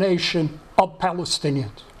assassination of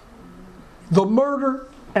Palestinians. The murder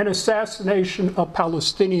and assassination of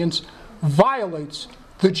Palestinians violates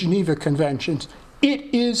the Geneva Conventions.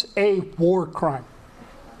 It is a war crime.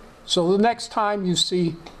 So the next time you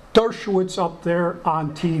see Dershowitz up there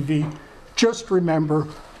on TV, just remember,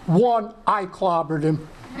 one, I clobbered him,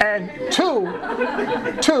 and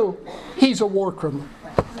two, he's a war criminal.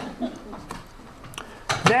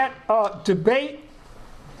 That debate,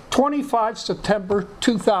 25 September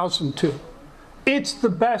 2002. It's the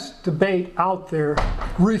best debate out there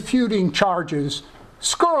refuting charges,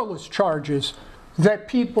 scurrilous charges, that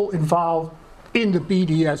people involved in the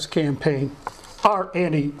BDS campaign are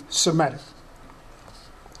anti-Semitic.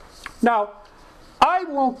 Now, I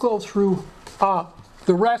won't go through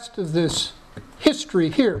the rest of this history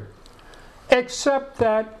here, except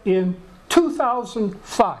that in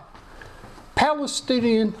 2005,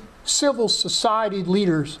 Palestinian civil society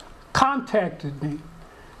leaders contacted me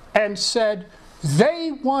and said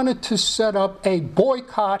they wanted to set up a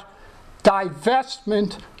boycott,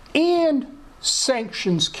 divestment, and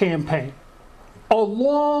sanctions campaign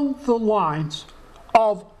along the lines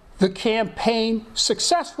of the campaign,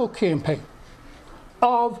 successful campaign,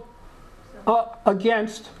 of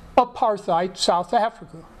against apartheid South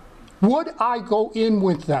Africa. Would I go in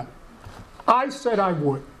with them? I said I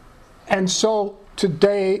would. And so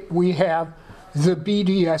today we have the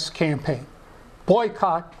BDS campaign.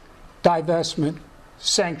 Boycott, divestment,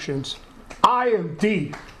 sanctions. I am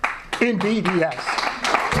deep in BDS.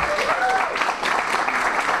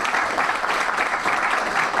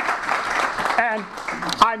 And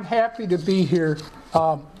I'm happy to be here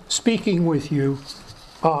speaking with you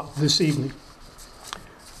this evening.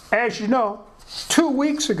 As you know, 2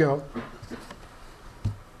 weeks ago,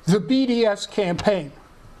 the BDS campaign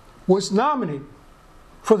was nominated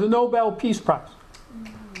for the Nobel Peace Prize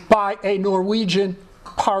by a Norwegian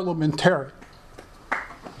parliamentarian.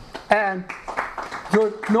 And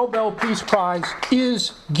the Nobel Peace Prize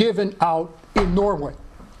is given out in Norway.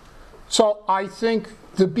 So I think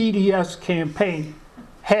the BDS campaign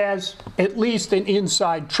has at least an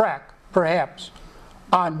inside track, perhaps,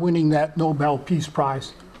 on winning that Nobel Peace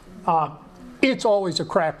Prize. It's always a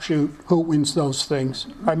crapshoot who wins those things.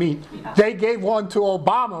 I mean, they gave one to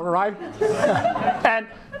Obama, right? And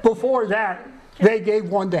before that, they gave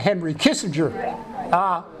one to Henry Kissinger.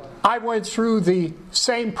 I went through the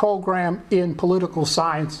same program in political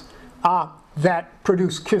science that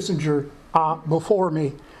produced Kissinger before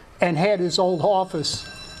me, and had his old office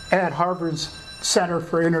at Harvard's Center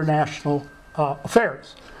for International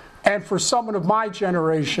Affairs. And for someone of my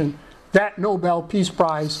generation, that Nobel Peace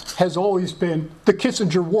Prize has always been the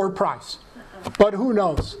Kissinger War Prize. But who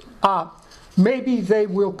knows? Maybe they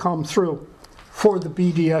will come through for the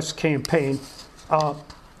BDS campaign.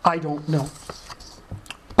 I don't know.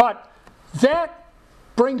 But that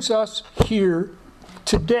brings us here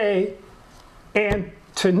today and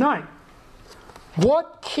tonight.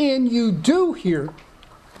 What can you do here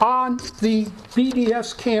on the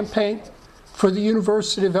BDS campaign for the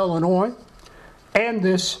University of Illinois and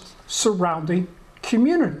this surrounding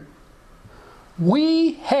community?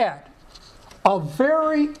 We had a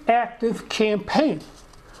very active campaign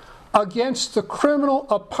against the criminal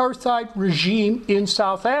apartheid regime in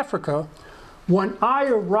South Africa when I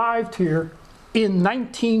arrived here in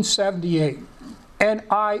 1978, and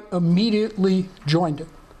I immediately joined it.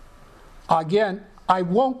 Again, I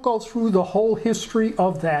won't go through the whole history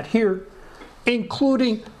of that here,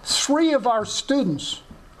 including 3 of our students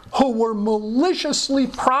who were maliciously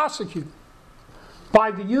prosecuted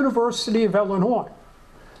by the University of Illinois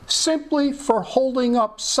simply for holding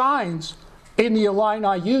up signs in the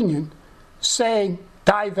Illini Union saying,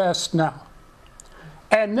 "Divest now."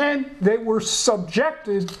 And then they were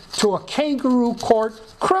subjected to a kangaroo court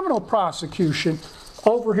criminal prosecution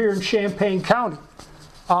over here in Champaign County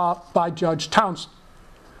by Judge Townsend.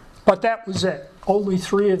 But that was it. Only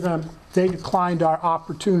 3 of them they declined our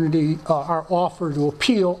opportunity, our offer to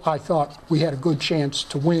appeal. I thought we had a good chance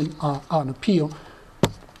to win on appeal.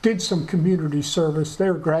 Did some community service. They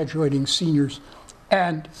were graduating seniors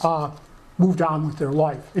and moved on with their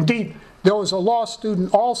life. Indeed, there was a law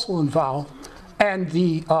student also involved, and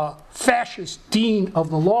the fascist dean of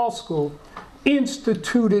the law school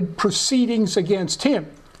instituted proceedings against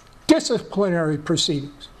him, disciplinary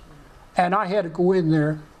proceedings. And I had to go in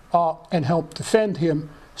there and help defend him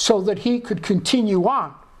so that he could continue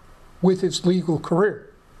on with his legal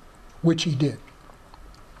career, which he did.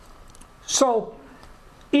 So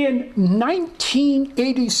in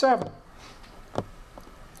 1987,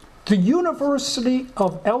 the University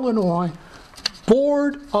of Illinois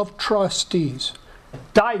Board of Trustees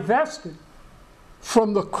divested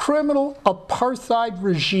from the criminal apartheid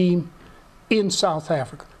regime in South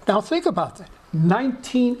Africa. Now think about that.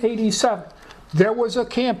 1987. There was a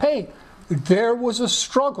campaign. There was a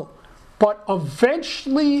struggle. But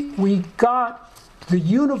eventually we got the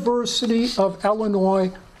University of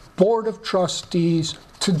Illinois Board of Trustees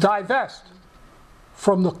to divest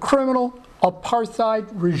from the criminal apartheid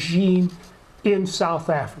regime in South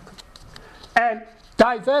Africa. And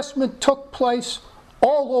divestment took place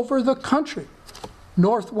all over the country.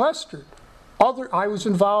 Northwestern. I was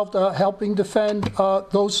involved helping defend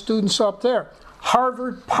those students up there.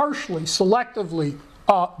 Harvard partially, selectively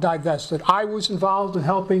divested. I was involved in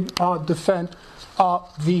helping defend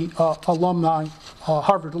the alumni,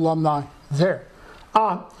 Harvard alumni there.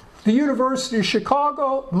 The University of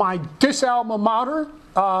Chicago, my alma mater,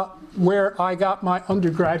 where I got my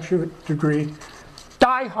undergraduate degree,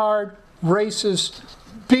 diehard, racist,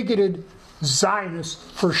 bigoted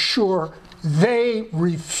Zionists for sure. They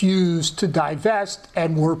refused to divest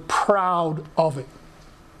and were proud of it.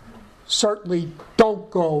 Certainly don't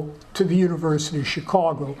go to the University of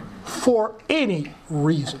Chicago for any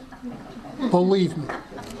reason, believe me.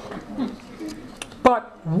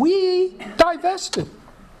 But we divested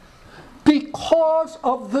because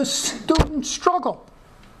of the student struggle.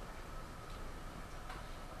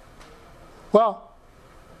 Well,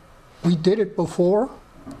 we did it before,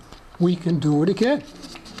 we can do it again.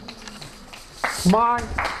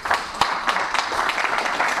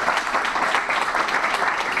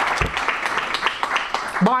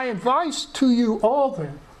 My advice to you all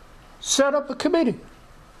then, set up a committee.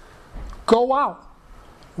 Go out.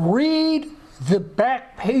 Read the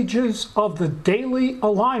back pages of the Daily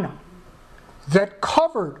Illini that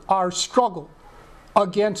covered our struggle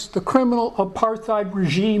against the criminal apartheid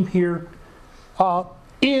regime here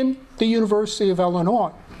in the University of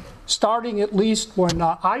Illinois. Starting at least when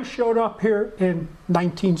I showed up here in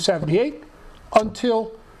 1978 until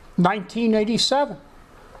 1987.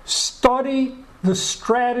 Study the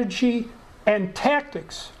strategy and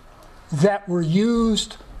tactics that were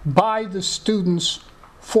used by the students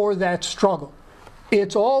for that struggle.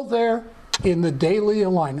 It's all there in the Daily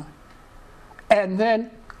Illini. And then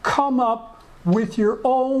come up with your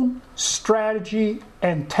own strategy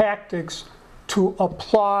and tactics to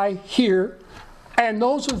apply here. And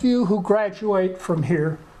those of you who graduate from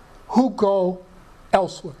here, who go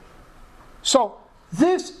elsewhere. So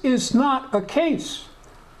this is not a case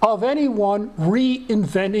of anyone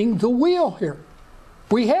reinventing the wheel here.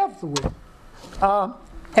 We have the wheel.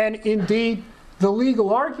 And indeed, the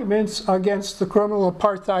legal arguments against the criminal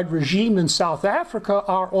apartheid regime in South Africa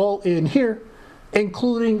are all in here,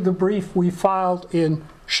 including the brief we filed in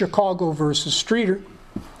Chicago versus Streeter.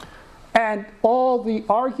 And all the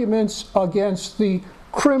arguments against the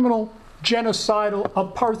criminal genocidal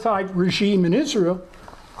apartheid regime in Israel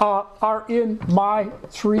are in my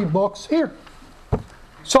 3 books here.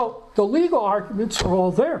 So the legal arguments are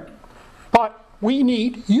all there. But we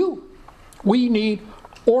need you. We need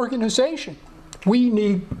organization. We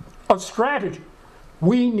need a strategy.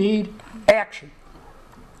 We need action.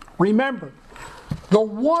 Remember, the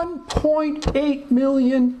 1.8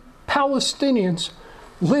 million Palestinians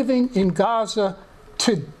living in Gaza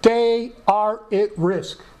today are at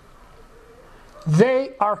risk.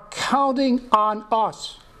 They are counting on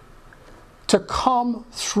us to come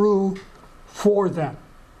through for them.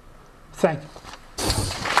 Thank you.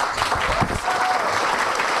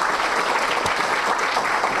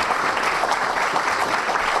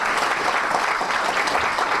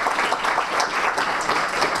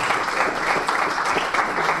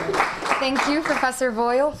 Thank you, Professor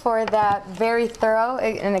Boyle, for that very thorough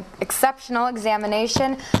and exceptional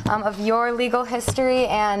examination of your legal history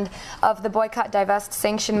and of the Boycott, Divest,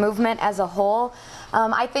 Sanction movement as a whole.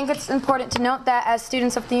 I think it's important to note that as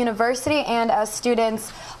students of the university and as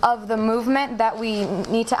students of the movement that we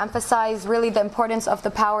need to emphasize really the importance of the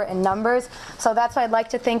power in numbers. So that's why I'd like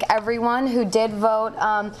to thank everyone who did vote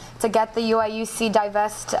to get the UIUC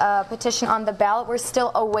Divest petition on the ballot. We're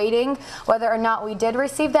still awaiting whether or not we did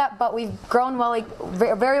receive that, but we've grown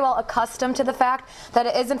very well accustomed to the fact that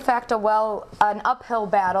it is in fact an uphill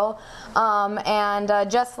battle.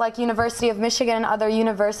 Just like University of Michigan and other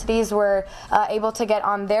universities were able to get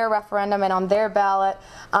on their referendum and on their ballot,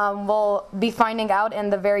 we'll be finding out in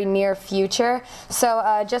the very near future.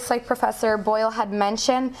 So just like Professor Boyle had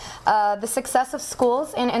mentioned, the success of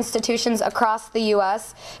schools and institutions across the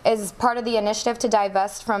U.S. is part of the initiative to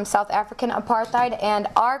divest from South African apartheid, and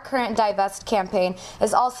our current Divest campaign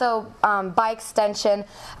is also, by extension,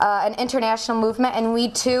 an international movement, and we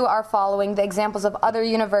too are following the examples of other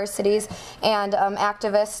universities and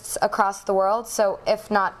activists across the world. So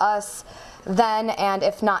if not us, then, and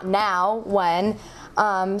if not now, when?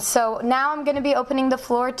 So now I'm going to be opening the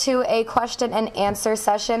floor to a question and answer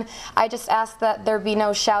session. I just ask that there be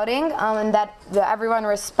no shouting and that everyone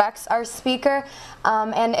respects our speaker.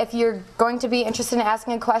 And if you're going to be interested in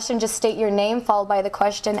asking a question, just state your name followed by the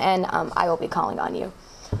question, and I will be calling on you.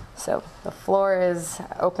 So the floor is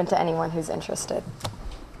open to anyone who's interested.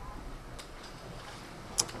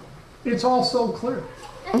 It's all so clear.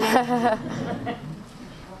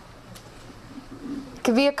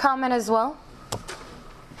 Could be a comment as well.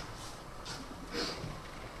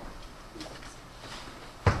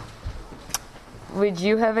 Would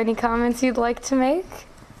you have any comments you'd like to make?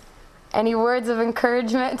 Any words of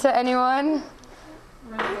encouragement to anyone?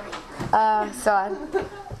 So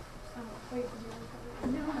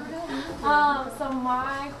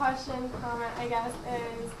my comment, I guess,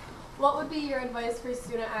 is what would be your advice for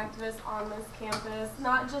student activists on this campus,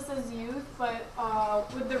 not just as youth, but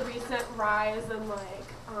with the recent rise in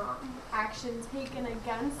action taken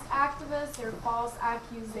against activists or false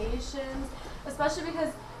accusations, especially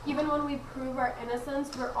because even when we prove our innocence,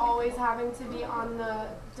 we're always having to be on the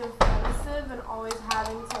defensive and always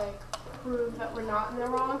having to prove that we're not in the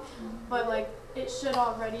wrong, but it should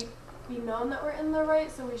already be known that we're in the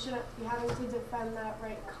right, so we shouldn't be having to defend that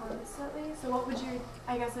right constantly. So what would your,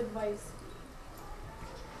 I guess, advice?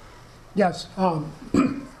 Yes.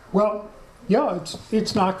 Well, yeah,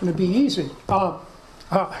 it's not going to be easy.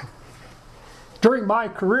 During my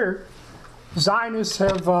career, Zionists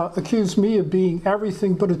have accused me of being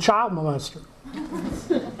everything but a child molester.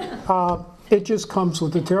 It just comes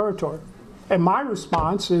with the territory. And my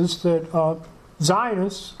response is that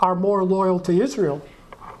Zionists are more loyal to Israel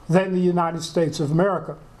than the United States of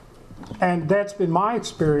America. And that's been my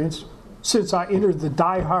experience since I entered the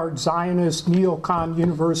diehard Zionist neocon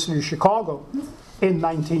University of Chicago in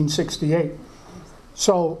 1968.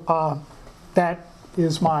 So that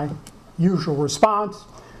is my usual response,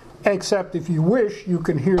 except if you wish, you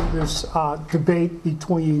can hear this debate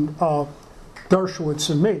between Dershowitz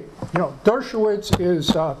and me. You know, Dershowitz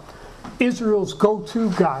is Israel's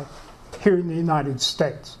go-to guy here in the United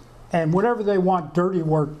States. And whenever they want dirty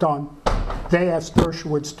work done, they ask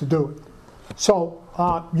Dershowitz to do it. So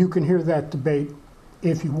you can hear that debate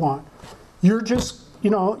if you want. You're just,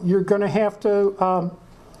 you're going to have to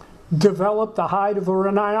develop the hide of a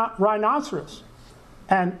rhinoceros.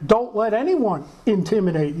 And don't let anyone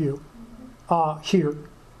intimidate you here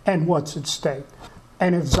and what's at stake.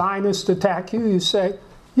 And if Zionists attack you, you say,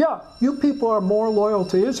 yeah, you people are more loyal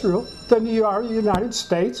to Israel than you are to the United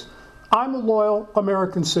States. I'm a loyal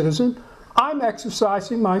American citizen. I'm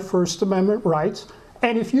exercising my First Amendment rights.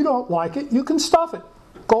 And if you don't like it, you can stuff it.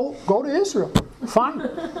 Go to Israel. Fine.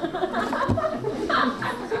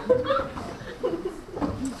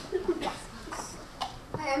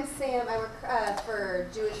 Hi, I'm Sam. I work for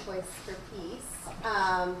Jewish Voice for Peace.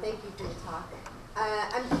 Thank you for your talk.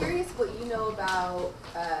 I'm curious what you know about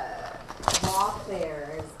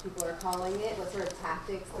lawfare, as people are calling it. What sort of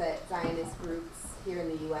tactics that Zionist groups here in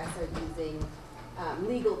the U.S. are using,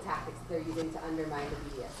 legal tactics that they're using to undermine the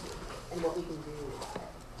BDS, and what we can do about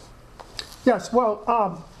it. Yes,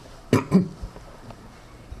 well,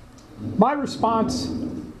 my response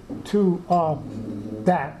to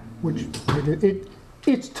that, which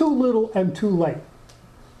it's too little and too late.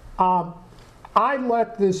 I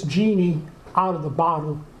let this genie out of the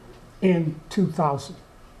bottle in 2000.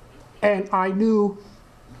 And I knew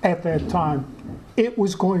at that time it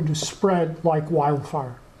was going to spread like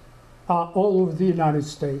wildfire all over the United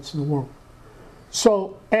States and the world.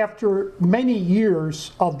 So after many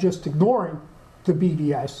years of just ignoring the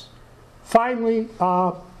BDS, finally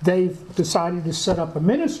they've decided to set up a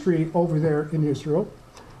ministry over there in Israel.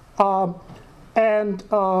 and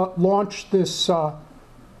launched this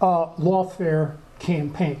lawfare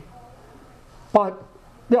campaign. But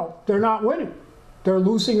they're not winning. They're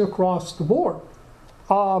losing across the board.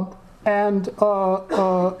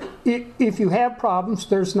 If you have problems,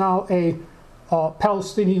 there's now a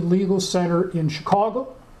Palestinian Legal Center in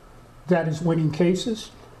Chicago that is winning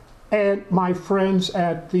cases. And my friends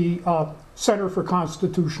at the Center for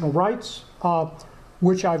Constitutional Rights,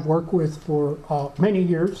 which I've worked with for many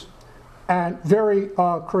years, and very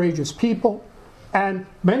courageous people. And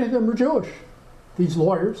many of them are Jewish, these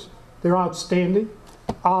lawyers. They're outstanding.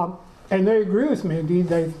 And they agree with me. Indeed,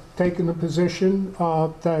 they've taken the position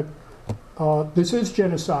that this is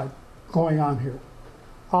genocide going on here.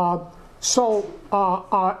 I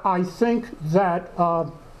think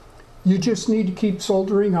that you just need to keep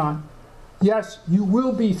soldiering on. Yes, you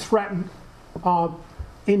will be threatened.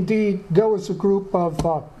 Indeed, there was a group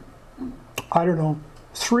of,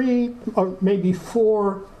 3 or maybe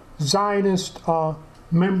 4 Zionist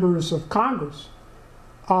members of Congress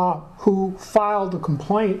who filed a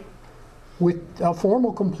complaint, a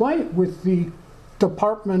formal complaint with the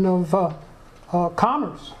Department of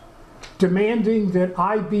Commerce, demanding that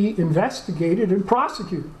I be investigated and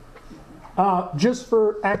prosecuted just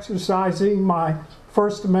for exercising my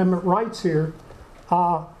First Amendment rights here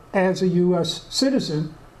as a U.S.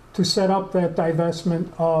 citizen to set up that divestment,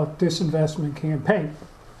 disinvestment campaign.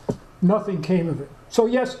 Nothing came of it. So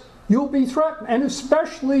yes, you'll be threatened, and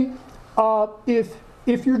especially if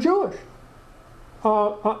you're Jewish.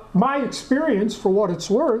 My experience, for what it's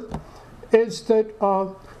worth, is that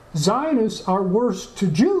Zionists are worse to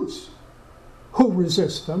Jews who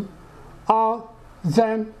resist them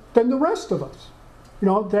than the rest of us.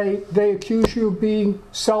 They accuse you of being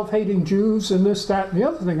self-hating Jews and this, that, and the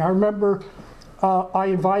other thing. I remember I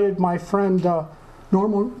invited my friend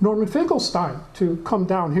Norman Finkelstein to come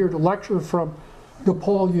down here to lecture from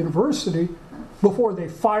DePaul University before they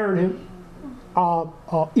fired him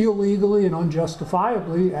illegally and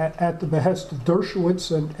unjustifiably at the behest of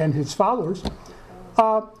Dershowitz and his followers.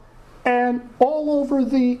 And all over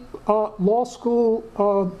the law school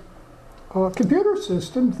computer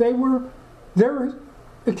system, they're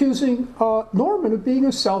accusing Norman of being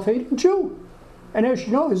a self-hating Jew. And as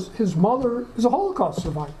you know, his mother is a Holocaust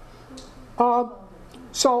survivor.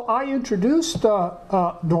 So I introduced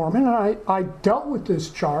Norman, and I dealt with this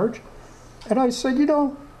charge. And I said,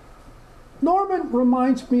 Norman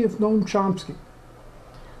reminds me of Noam Chomsky.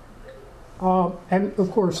 And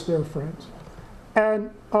of course, they're friends.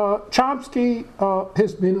 And Chomsky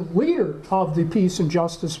has been a leader of the peace and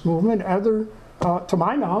justice movement, to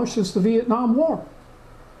my knowledge, since the Vietnam War.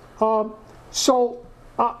 So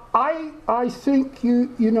I think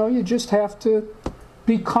you just have to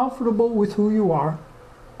be comfortable with who you are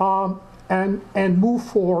and move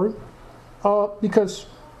forward, because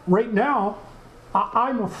right now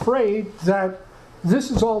I'm afraid that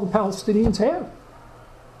this is all the Palestinians have.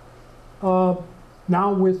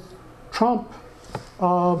 Now with Trump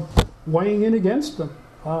weighing in against them,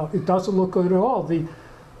 it doesn't look good at all. The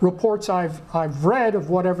reports I've read of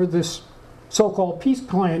whatever this so-called peace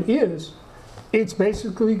plan is, it's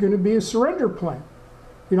basically going to be a surrender plan.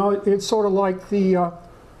 It's sort of like the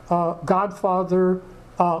Godfather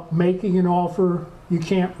making an offer you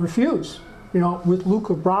can't refuse. With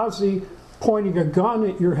Luca Brasi pointing a gun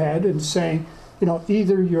at your head and saying,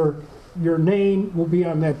 either your name will be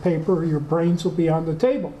on that paper or your brains will be on the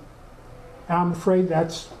table. And I'm afraid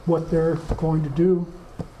that's what they're going to do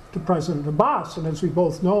to President Abbas. And as we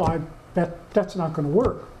both know, that's not going to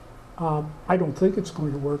work. I don't think it's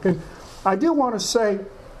going to work. And I do want to say,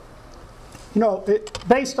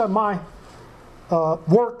 based on my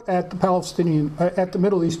work at the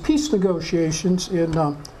Middle East peace negotiations in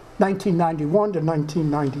 1991 to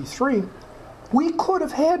 1993, we could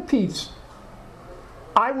have had peace.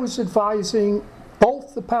 I was advising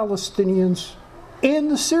both the Palestinians and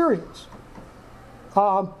the Syrians.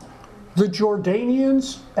 The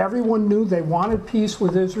Jordanians, everyone knew they wanted peace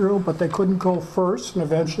with Israel, but they couldn't go first, and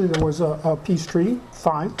eventually there was a peace treaty,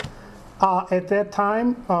 fine. At that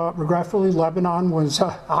time, regretfully, Lebanon was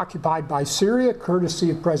occupied by Syria,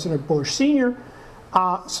 courtesy of President Bush Sr.,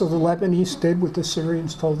 so the Lebanese did what the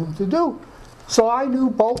Syrians told them to do. So I knew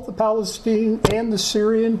both the Palestinian and the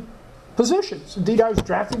Syrian positions. Indeed, I was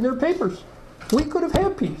drafting their papers. We could have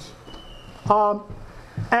had peace.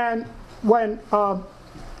 And when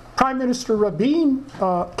Prime Minister Rabin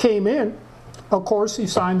came in, of course, he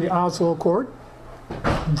signed the Oslo Accord.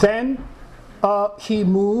 Then he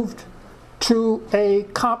moved to a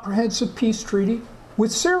comprehensive peace treaty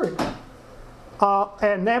with Syria.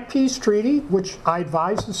 And that peace treaty, which I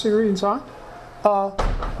advised the Syrians on,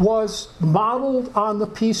 was modeled on the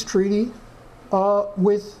peace treaty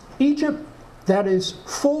with Egypt. That is,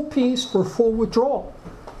 full peace for full withdrawal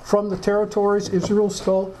from the territories Israel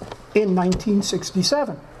stole in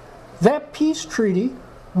 1967. That peace treaty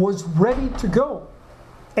was ready to go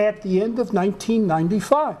at the end of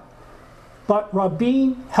 1995. But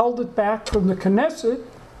Rabin held it back from the Knesset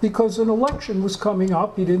because an election was coming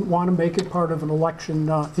up. He didn't want to make it part of an election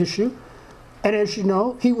issue. And as you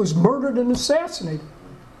know, he was murdered and assassinated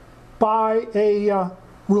by a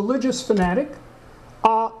religious fanatic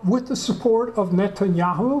with the support of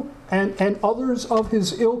Netanyahu and others of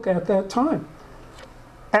his ilk at that time.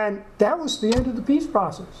 And that was the end of the peace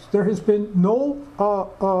process. There has been no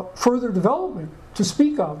further development to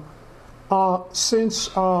speak of since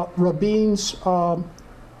Rabin's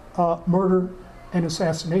murder and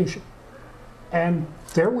assassination. And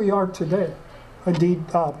there we are today. Indeed,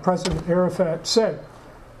 President Arafat said,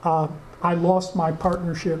 I lost my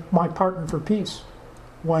partner for peace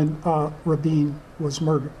when Rabin was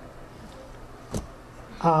murdered.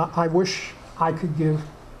 I wish I could give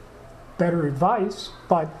better advice,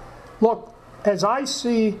 but look, as I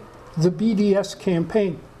see the BDS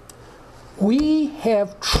campaign, we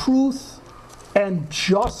have truth and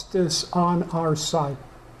justice on our side.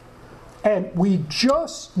 And we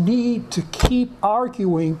just need to keep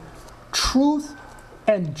arguing truth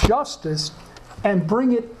and justice and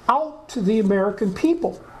bring it out to the American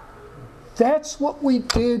people. That's what we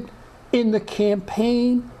did in the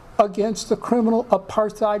campaign against the criminal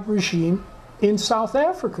apartheid regime in South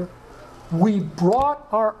Africa. We brought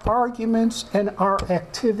our arguments and our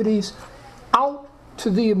activities out to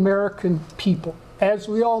the American people. As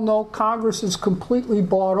we all know, Congress is completely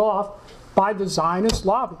bought off by the Zionist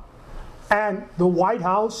lobby. And the White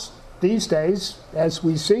House these days, as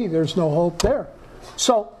we see, there's no hope there.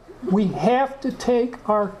 So we have to take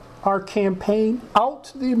our campaign out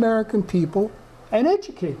to the American people and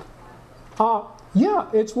educate them. Yeah,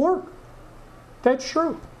 it's work. That's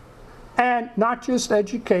true. And not just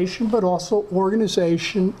education, but also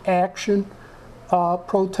organization, action,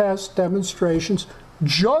 protests, demonstrations.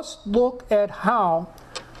 Just look at how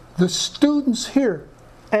the students here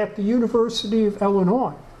at the University of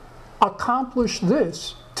Illinois accomplished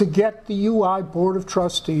this to get the UI Board of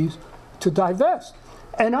Trustees to divest.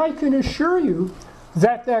 And I can assure you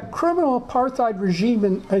that that criminal apartheid regime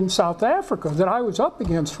in South Africa that I was up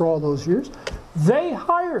against for all those years, they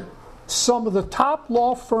hired some of the top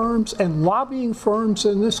law firms and lobbying firms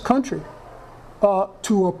in this country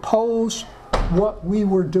to oppose what we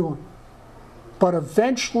were doing. But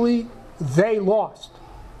eventually they lost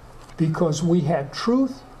because we had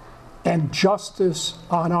truth and justice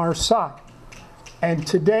on our side. And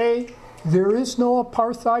today, there is no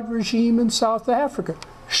apartheid regime in South Africa.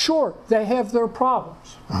 Sure, they have their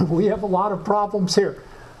problems. We have a lot of problems here.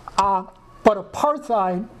 But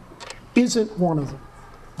apartheid isn't one of them.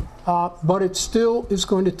 But it still is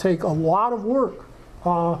going to take a lot of work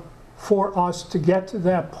for us to get to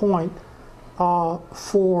that point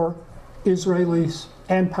for Israelis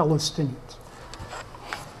and Palestinians.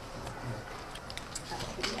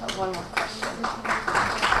 One more question.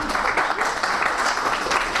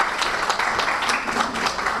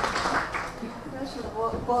 Mr.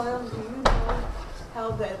 Boyle, do you know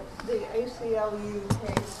how the ACLU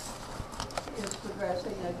case is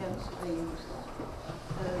progressing against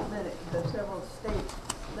the several state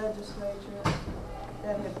legislatures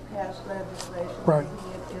that have passed legislation Right.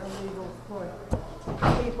 making it illegal for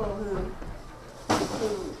people who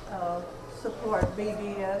support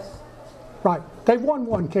BDS? Right. They've won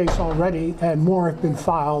one case already, and more have been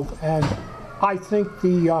filed. And I think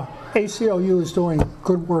the ACLU is doing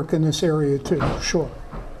good work in this area too, sure.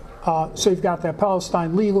 So you've got that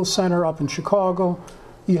Palestine Legal Center up in Chicago.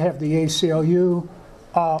 You have the ACLU.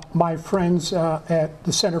 My friends at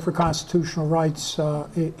the Center for Constitutional Rights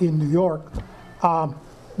in New York. There are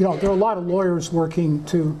a lot of lawyers working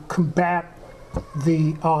to combat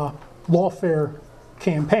the lawfare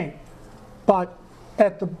campaign. But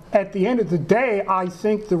at the end of the day, I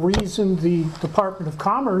think the reason the Department of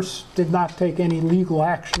Commerce did not take any legal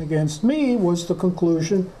action against me was the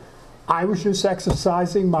conclusion I was just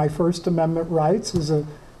exercising my First Amendment rights as a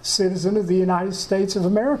citizen of the United States of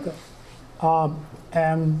America.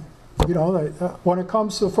 And when it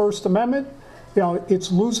comes to the First Amendment,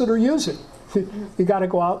 it's lose it or use it. You got to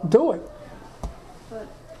go out and do it. But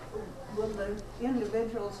will the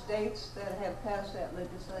individual states that have passed that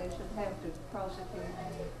legislation have to prosecute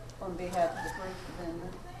on behalf of the First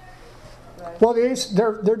Amendment? Right? Well,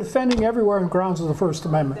 they're defending everywhere on grounds of the First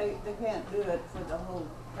Amendment. They can't do it for the whole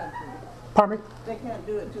country. Pardon me? They can't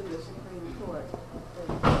do it to the Supreme Court.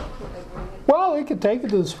 Can they bring it Well, they could take it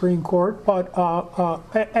to the Supreme Court, but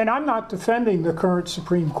and I'm not defending the current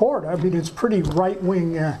Supreme Court. I mean, it's pretty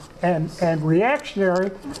right-wing and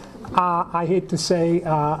reactionary. I hate to say,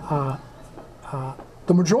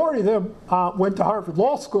 the majority of them went to Harvard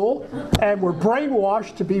Law School and were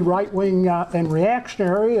brainwashed to be right-wing and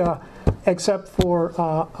reactionary, except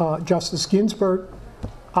for Justice Ginsburg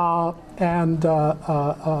and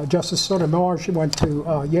Justice Sotomayor. She went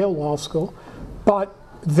to Yale Law School, but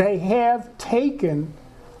they have taken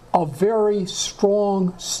a very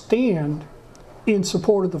strong stand in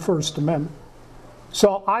support of the First Amendment.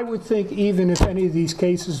 So I would think even if any of these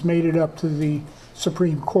cases made it up to the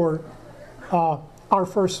Supreme Court, our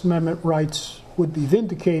First Amendment rights would be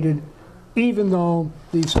vindicated, even though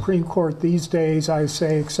the Supreme Court these days, I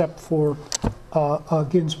say, except for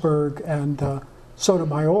Ginsburg and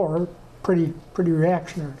Sotomayor, pretty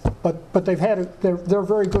reactionary. But they've had they're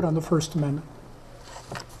very good on the First Amendment.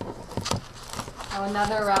 Oh,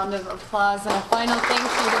 another round of applause and a final thank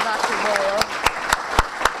you to Dr. Boyle.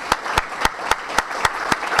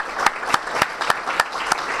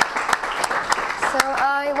 So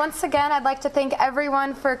once again, I'd like to thank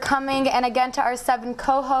everyone for coming, and again to our 7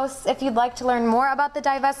 co-hosts. If you'd like to learn more about the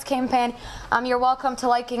Divest campaign, you're welcome to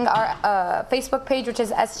liking our Facebook page, which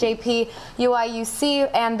is SJP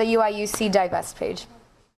UIUC, and the UIUC Divest page.